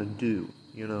that I want to do,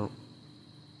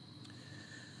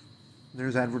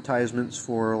 There's advertisements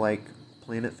for, like,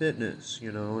 Planet Fitness,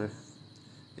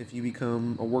 if you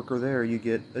become a worker there, you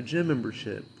get a gym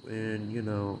membership, and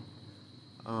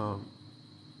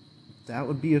that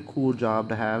would be a cool job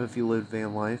to have if you lived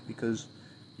van life, because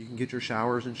you can get your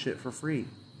showers and shit for free.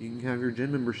 You can have your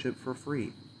gym membership for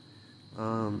free.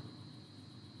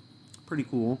 Pretty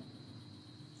cool,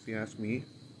 if you ask me.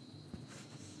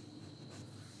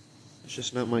 It's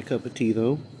just not my cup of tea,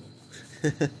 though.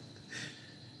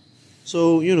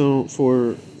 So,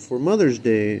 for Mother's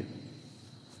Day,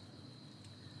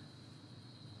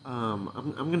 I'm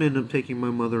going to end up taking my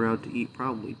mother out to eat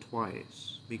probably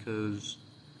twice, because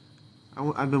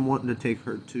I've been wanting to take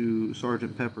her to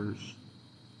Sergeant Pepper's,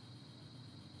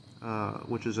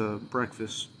 which is a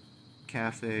breakfast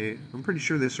cafe. I'm pretty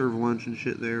sure they serve lunch and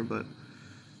shit there, but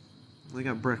they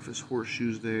got breakfast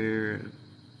horseshoes there.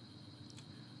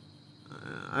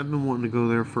 I've been wanting to go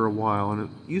there for a while, and it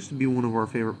used to be one of our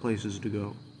favorite places to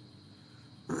go.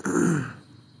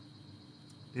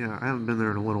 Yeah, I haven't been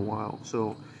there in a little while,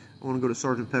 so I want to go to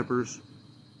Sergeant Pepper's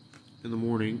in the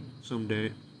morning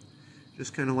someday.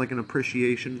 Just kind of like an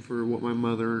appreciation for what my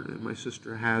mother and my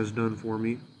sister has done for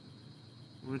me.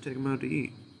 I'm going to take them out to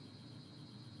eat.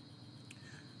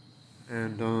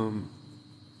 And,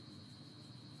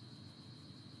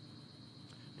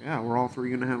 yeah, we're all three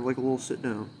going to have like a little sit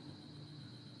down.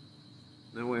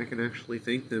 That way I can actually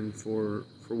thank them for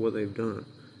what they've done.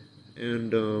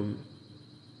 And,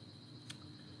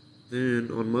 then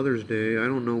on Mother's Day, I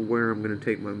don't know where I'm going to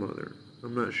take my mother.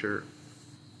 I'm not sure.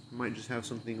 I might just have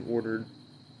something ordered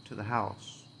to the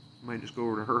house. I might just go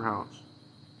over to her house.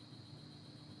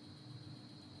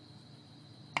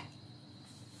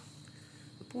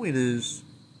 The point is,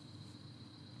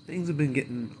 things have been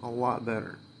getting a lot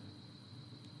better.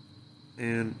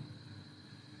 And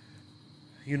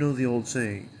you know the old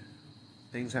saying,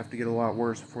 things have to get a lot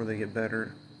worse before they get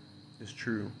better, is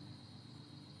true.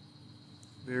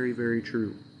 Very, very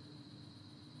true.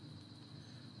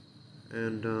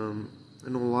 And I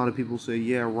know a lot of people say,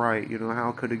 yeah, right,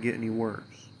 how could it get any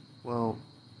worse? Well,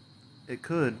 it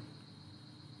could.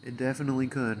 It definitely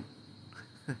could.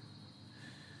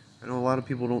 I know a lot of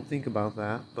people don't think about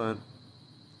that, but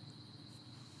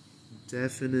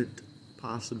definite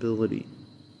possibility.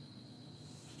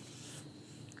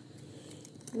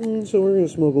 So we're going to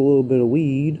smoke a little bit of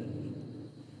weed.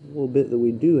 A little bit that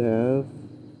we do have.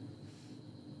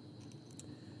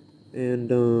 And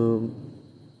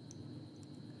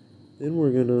then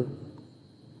we're going to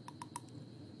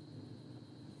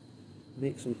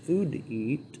make some food to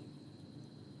eat.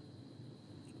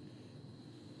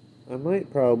 I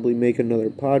might probably make another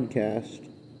podcast.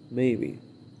 Maybe.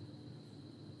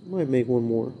 I might make one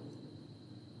more.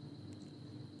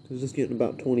 Because it's getting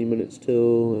about 20 minutes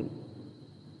till, and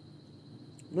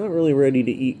I'm not really ready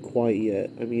to eat quite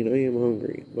yet. I mean, I am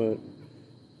hungry, but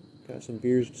got some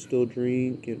beers to still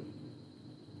drink, and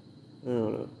I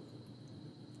don't know.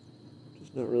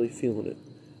 Just not really feeling it.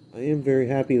 I am very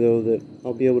happy, though, that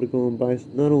I'll be able to go and buy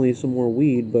not only some more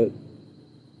weed, but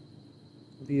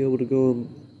be able to go and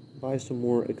buy some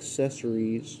more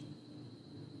accessories.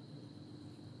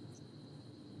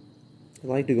 I'd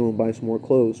like to go and buy some more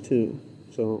clothes, too.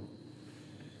 So,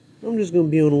 I'm just going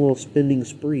to be on a little spending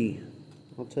spree.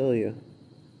 I'll tell you.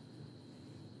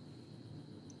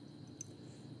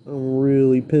 I'm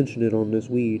really pinching it on this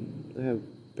weed. I have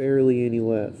barely any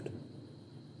left.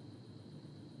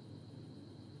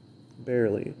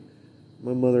 Barely.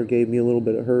 My mother gave me a little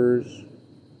bit of hers,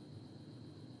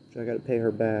 which I got to pay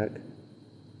her back.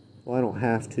 Well, I don't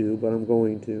have to, but I'm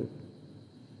going to.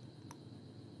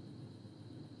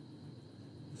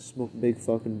 Smoke a big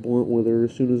fucking blunt with her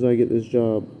as soon as I get this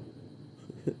job.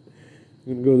 I'm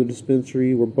gonna go to the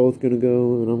dispensary, we're both gonna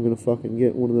go, and I'm gonna fucking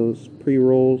get one of those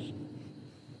pre-rolls.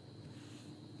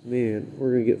 Man,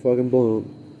 we're gonna get fucking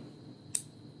blown.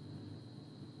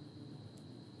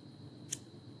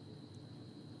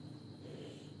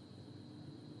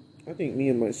 I think me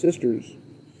and my sisters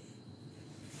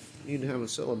need to have a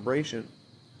celebration.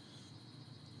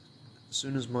 As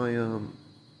soon as my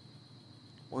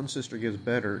one sister gets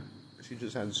better, she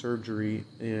just had surgery,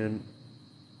 and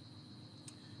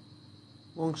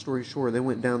long story short, they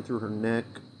went down through her neck,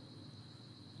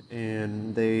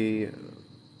 and they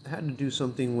had to do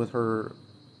something with her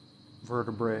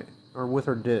vertebrae, or with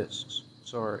her discs,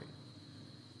 sorry,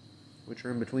 which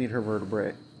are in between her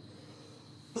vertebrae.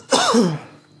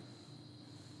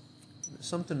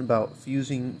 Something about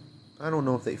fusing, I don't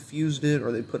know if they fused it,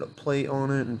 or they put a plate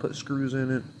on it and put screws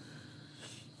in it,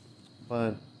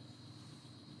 but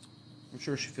I'm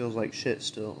sure she feels like shit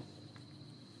still.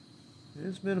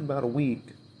 It's been about a week,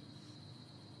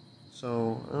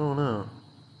 so I don't know.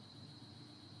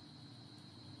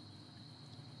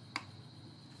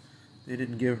 They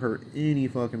didn't give her any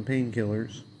fucking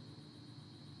painkillers.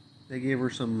 They gave her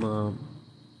some,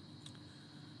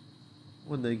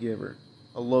 what'd they give her?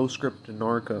 A low script to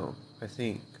narco, I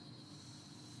think.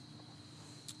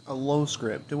 A low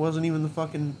script. It wasn't even the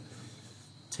fucking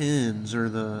 10s or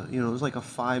the, it was like a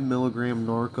 5 milligram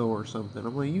narco or something.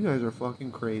 I'm like, you guys are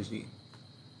fucking crazy.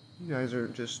 You guys are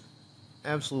just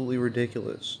absolutely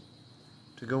ridiculous.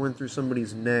 To go in through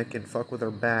somebody's neck and fuck with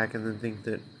their back and then think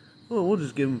that, oh, we'll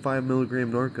just give them 5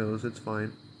 milligram narcos, it's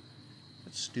fine.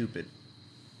 That's stupid.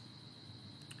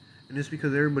 And it's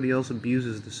because everybody else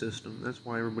abuses the system. That's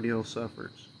why everybody else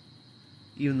suffers.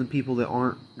 Even the people that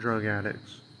aren't drug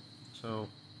addicts. So,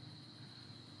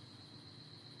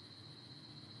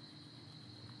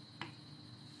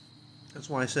 that's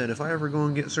why I said, if I ever go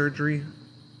and get surgery,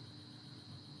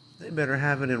 they better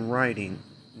have it in writing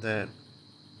that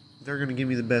they're going to give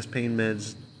me the best pain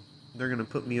meds. They're going to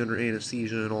put me under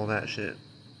anesthesia and all that shit.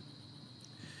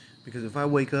 Because if I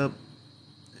wake up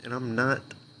and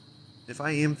if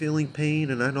I am feeling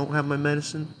pain and I don't have my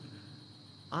medicine,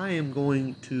 I am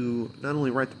going to not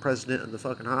only write the president of the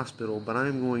fucking hospital, but I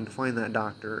am going to find that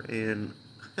doctor and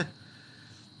I'm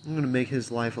going to make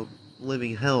his life a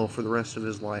living hell for the rest of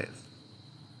his life.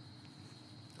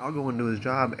 I'll go into his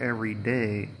job every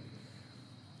day.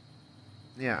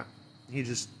 Yeah.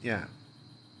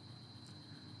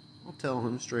 I'll tell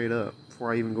him straight up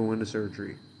before I even go into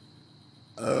surgery.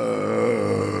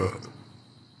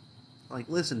 Like,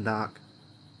 listen, doc.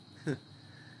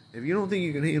 If you don't think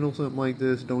you can handle something like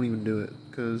this, don't even do it.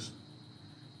 Because,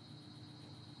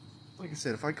 like I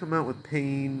said, if I come out with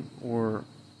pain or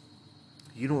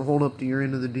you don't hold up to your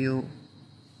end of the deal,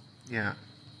 yeah,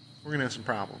 we're gonna have some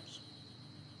problems.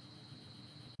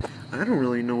 I don't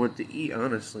really know what to eat,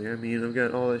 honestly. I mean, I've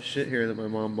got all this shit here that my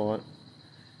mom bought.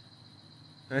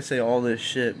 I say all this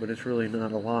shit, but it's really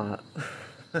not a lot.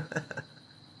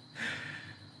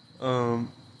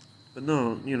 um, but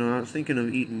no, I was thinking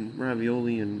of eating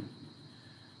ravioli and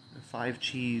 5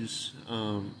 cheese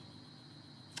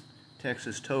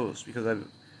Texas toast because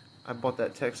I bought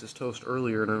that Texas toast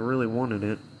earlier and I really wanted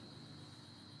it.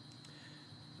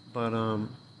 But I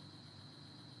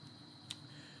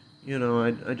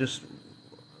just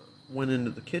went into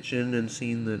the kitchen and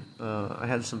seen that I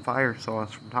had some fire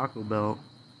sauce from Taco Bell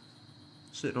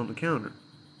sitting on the counter.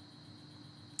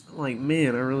 I'm like,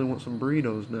 man, I really want some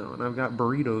burritos now, and I've got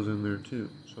burritos in there too.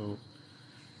 So,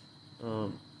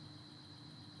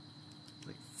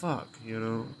 like, fuck,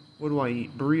 what do I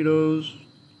eat? Burritos,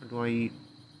 or do I eat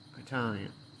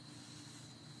Italian?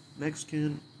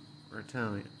 Mexican or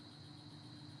Italian?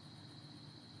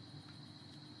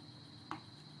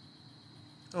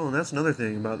 Oh, and that's another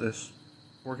thing about this,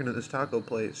 working at this taco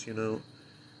place,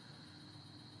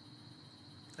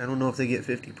 I don't know if they get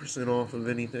 50% off of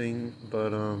anything,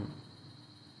 but,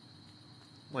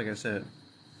 like I said,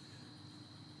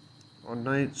 on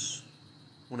nights,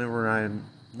 whenever I'm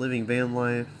living van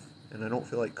life, and I don't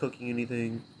feel like cooking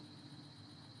anything,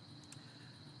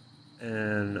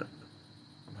 and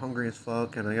I'm hungry as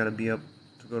fuck, and I gotta be up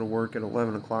to go to work at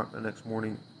 11 o'clock the next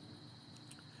morning,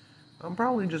 I'm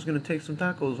probably just gonna take some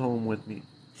tacos home with me.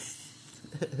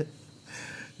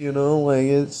 I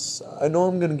know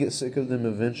I'm gonna get sick of them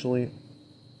eventually.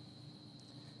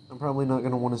 I'm probably not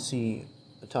gonna want to see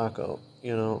a taco,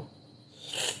 unless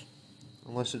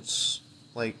it's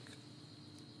like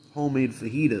homemade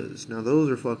fajitas. Now those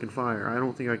are fucking fire. I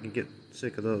don't think I can get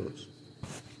sick of those.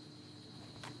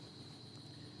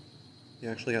 You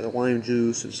actually got the lime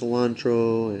juice and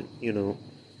cilantro and, a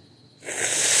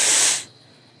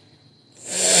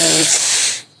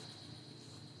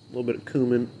little bit of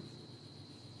cumin.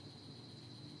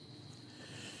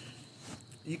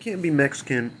 You can't be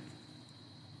Mexican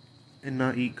and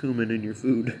not eat cumin in your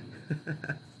food.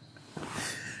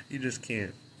 You just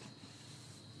can't.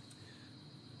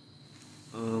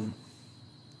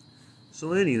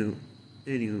 So anywho,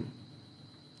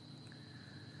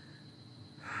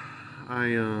 I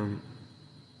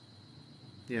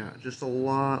yeah, just a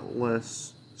lot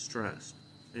less stressed,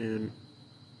 and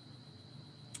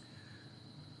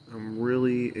I'm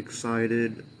really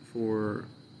excited for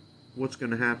what's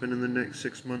going to happen in the next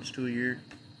 6 months to a year.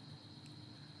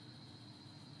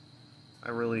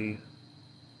 I really,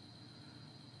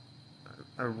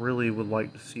 I really would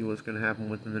like to see what's going to happen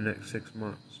within the next 6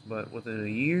 months. But within a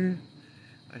year,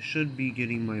 I should be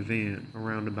getting my van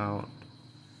around about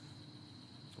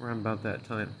that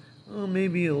time. Well,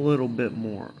 maybe a little bit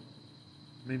more.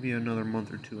 Maybe another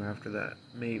month or two after that.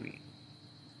 Maybe.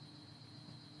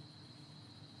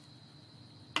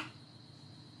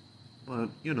 But,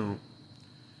 it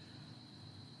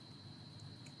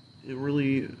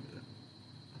really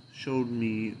showed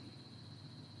me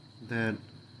that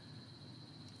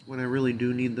when I really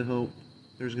do need the help,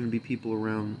 there's going to be people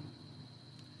around,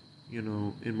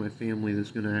 in my family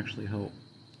that's going to actually help.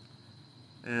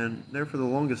 And there for the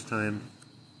longest time,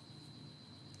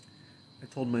 I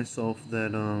told myself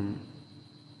that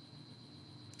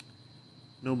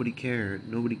nobody cared.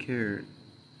 Nobody cared.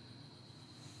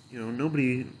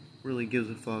 Nobody really gives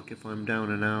a fuck if I'm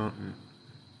down and out. And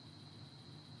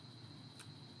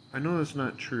I know that's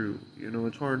not true.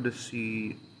 It's hard to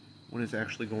see when it's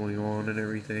actually going on and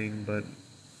everything, but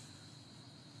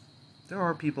there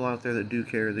are people out there that do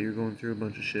care that you're going through a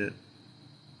bunch of shit.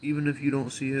 Even if you don't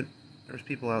see it, there's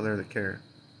people out there that care.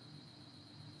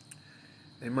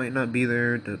 They might not be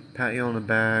there to pat you on the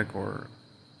back or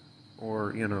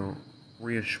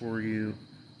reassure you,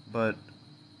 but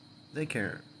they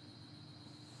care.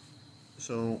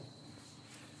 So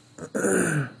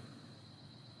I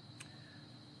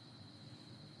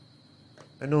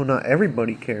know not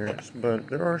everybody cares, but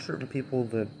there are certain people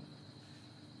that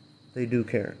they do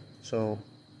care. So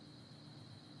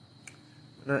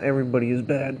not everybody is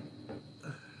bad.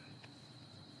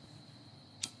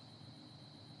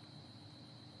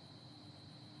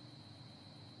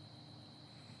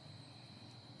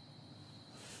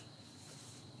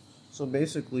 So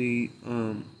basically,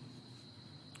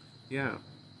 yeah,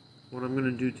 what I'm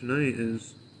gonna do tonight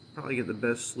is probably get the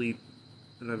best sleep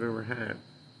that I've ever had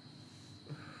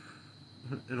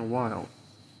in a while.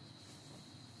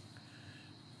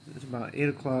 It's about 8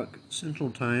 o'clock Central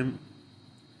Time,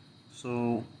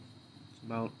 so it's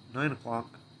about 9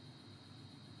 o'clock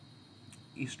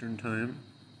Eastern Time.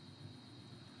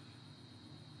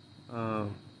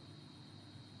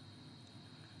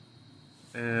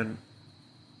 And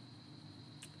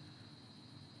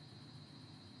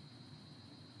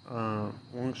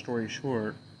long story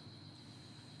short,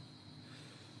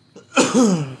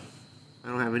 I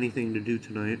don't have anything to do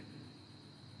tonight.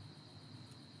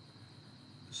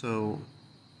 So,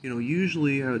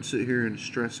 usually I would sit here and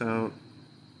stress out,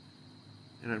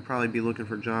 and I'd probably be looking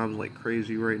for jobs like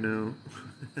crazy right now.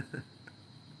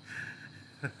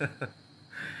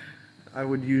 I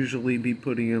would usually be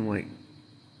putting in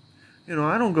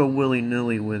I don't go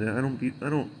willy-nilly with it. I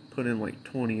don't put in like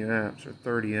 20 apps or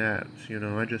 30 apps,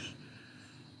 I just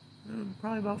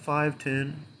probably about 5,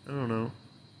 10, I don't know.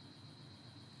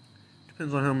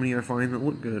 Depends on how many I find that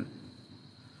look good.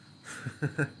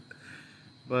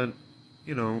 But,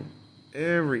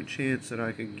 every chance that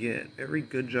I could get, every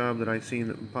good job that I seen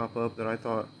that would pop up that I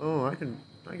thought, oh, I can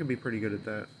be pretty good at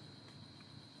that.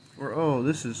 Or, oh,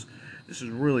 this is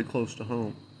really close to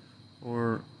home.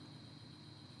 Or,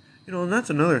 and that's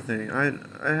another thing. I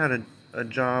had a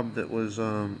job that was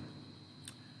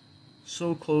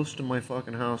so close to my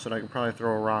fucking house that I could probably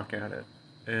throw a rock at it.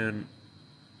 And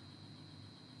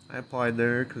I applied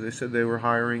there because they said they were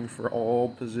hiring for all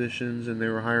positions and they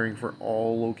were hiring for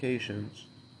all locations.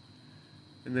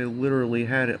 And they literally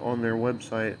had it on their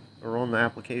website or on the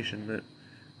application that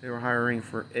they were hiring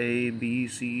for A, B,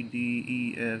 C, D,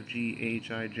 E, F, G, H,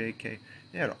 I, J, K.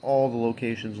 They had all the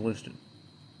locations listed.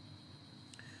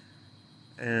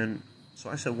 And so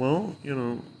I said, well,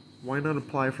 why not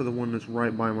apply for the one that's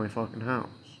right by my fucking house?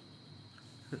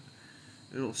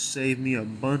 It'll save me a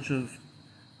bunch of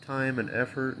time and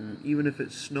effort, and even if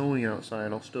it's snowing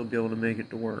outside, I'll still be able to make it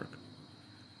to work.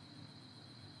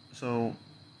 So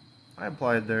I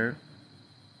applied there,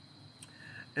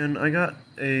 and I got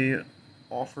a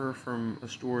offer from a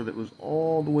store that was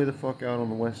all the way the fuck out on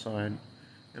the west side,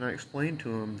 and I explained to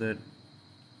him that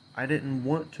I didn't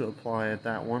want to apply at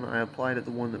that one. I applied at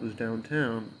the one that was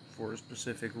downtown for a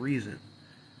specific reason,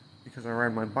 because I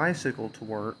ride my bicycle to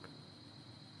work,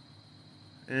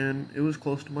 and it was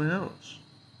close to my house.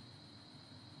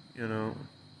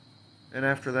 And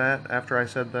after I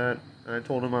said that, I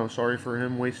told him I was sorry for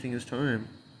him wasting his time.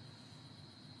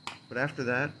 But after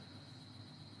that,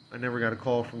 I never got a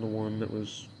call from the one that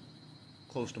was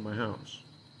close to my house.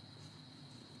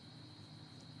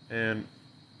 And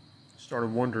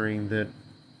started wondering that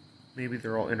maybe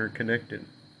they're all interconnected.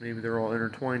 Maybe they're all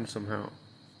intertwined somehow.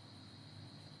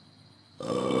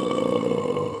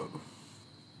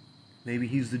 Maybe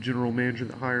he's the general manager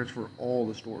that hires for all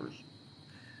the stores.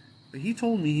 But he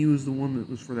told me he was the one that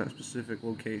was for that specific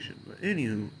location. But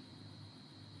anywho,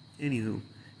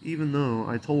 even though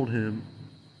I told him,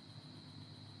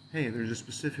 hey, there's a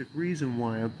specific reason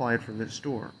why I applied for this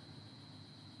store,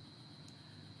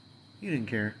 he didn't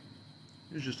care.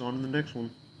 He was just on to the next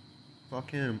one.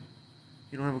 Fuck him.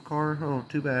 You don't have a car? Oh,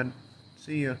 too bad.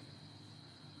 See ya.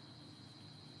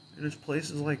 And it's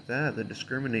places like that that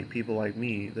discriminate people like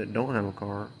me that don't have a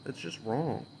car. That's just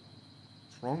wrong.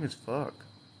 It's wrong as fuck.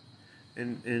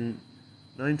 And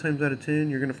 9 times out of 10,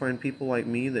 you're going to find people like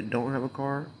me that don't have a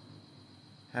car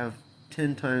have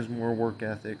 10 times more work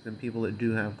ethic than people that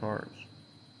do have cars.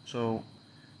 So,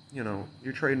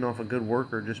 you're trading off a good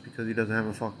worker just because he doesn't have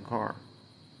a fucking car.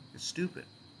 It's stupid.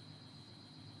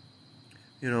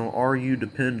 Are you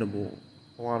dependable?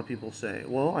 A lot of people say,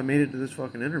 well, I made it to this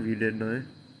fucking interview, didn't I?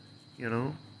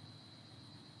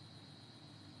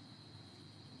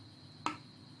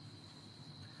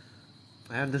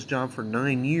 I had this job for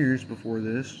 9 years before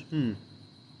this.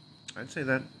 I'd say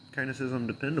that kind of says I'm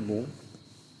dependable.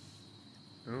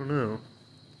 I don't know.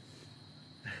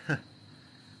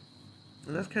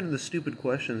 And that's kind of the stupid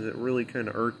questions that really kind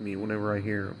of irk me whenever I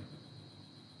hear them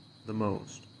the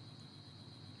most.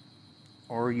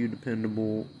 Are you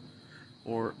dependable?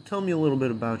 Or tell me a little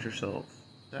bit about yourself.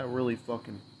 That really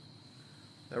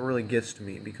gets to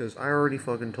me, because I already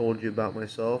fucking told you about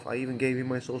myself. I even gave you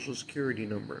my social security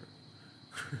number.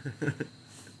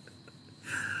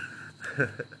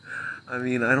 I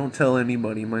mean, I don't tell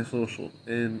anybody my social,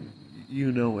 and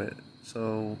you know it.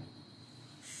 So,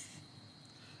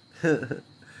 why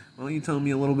don't you tell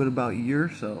me a little bit about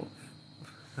yourself?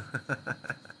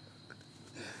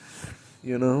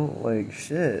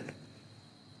 Shit.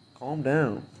 Calm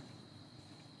down.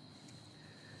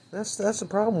 That's the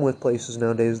problem with places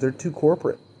nowadays. They're too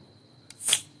corporate.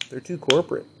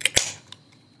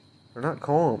 They're not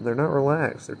calm. They're not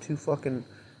relaxed. They're too fucking...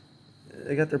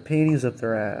 They got their panties up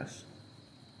their ass.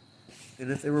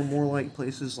 And if they were more like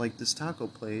places like this taco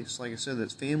place, like I said,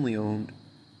 that's family owned,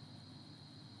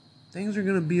 things are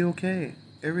gonna be okay.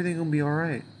 Everything will be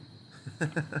alright.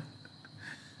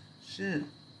 Shit.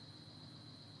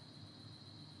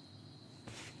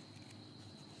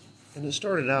 And it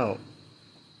started out,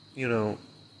 you know,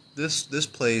 this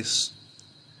place,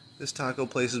 this taco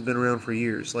place has been around for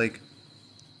years. Like,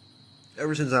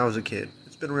 ever since I was a kid.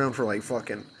 It's been around for like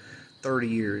fucking 30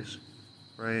 years,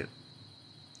 right?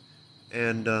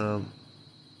 And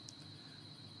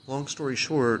long story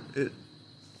short,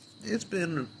 it's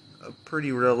been a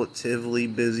pretty relatively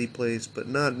busy place, but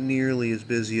not nearly as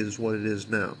busy as what it is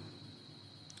now.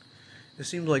 It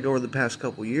seems like over the past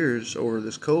couple years, over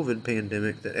this COVID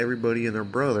pandemic, that everybody and their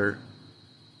brother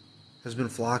has been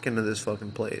flocking to this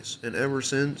fucking place. And ever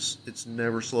since, it's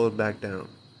never slowed back down.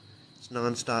 It's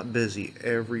nonstop busy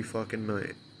every fucking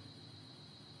night.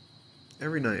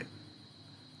 Every night.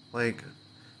 Like,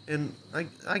 and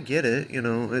I get it, you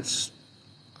know,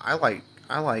 I like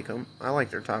them. I like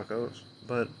their tacos,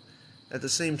 but at the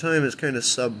same time it's kind of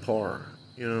subpar.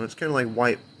 You know, it's kind of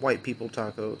like white people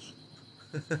tacos.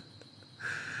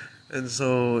 And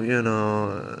so, you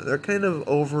know, they're kind of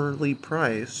overly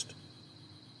priced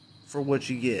for what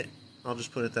you get. I'll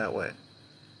just put it that way.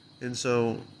 And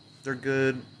so they're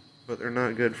good, but they're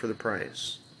not good for the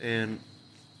price. And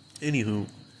anywho,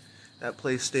 that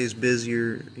place stays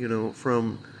busier, you know,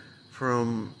 from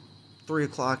 3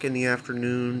 o'clock in the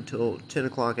afternoon till 10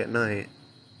 o'clock at night.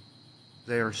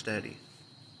 They are steady.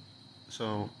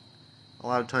 So a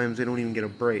lot of times they don't even get a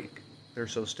break. They're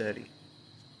so steady.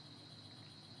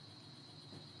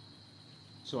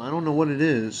 So I don't know what it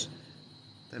is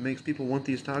that makes people want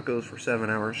these tacos for 7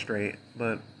 hours straight,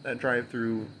 but that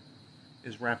drive-through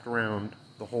is wrapped around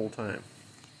the whole time.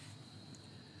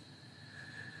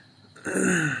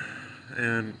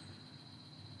 And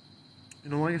you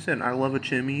know, like I said, I love a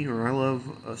chimmy, or I love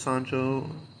a Sancho.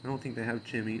 I don't think they have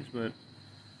chimmies, but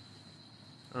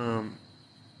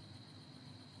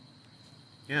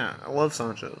yeah, I love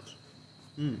Sanchos.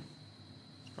 It's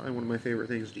probably one of my favorite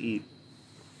things to eat.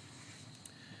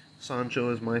 Sancho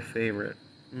is my favorite.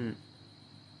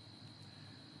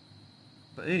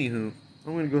 But anywho,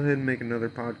 I'm gonna go ahead and make another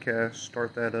podcast,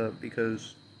 start that up,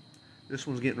 because this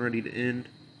one's getting ready to end,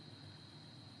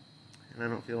 and I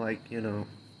don't feel like, you know,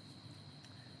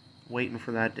 waiting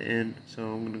for that to end, so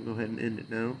I'm gonna go ahead and end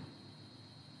it now.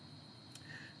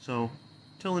 So,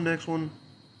 till the next one,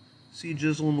 see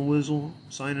Jizzle and the Wizzle,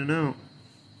 signing out.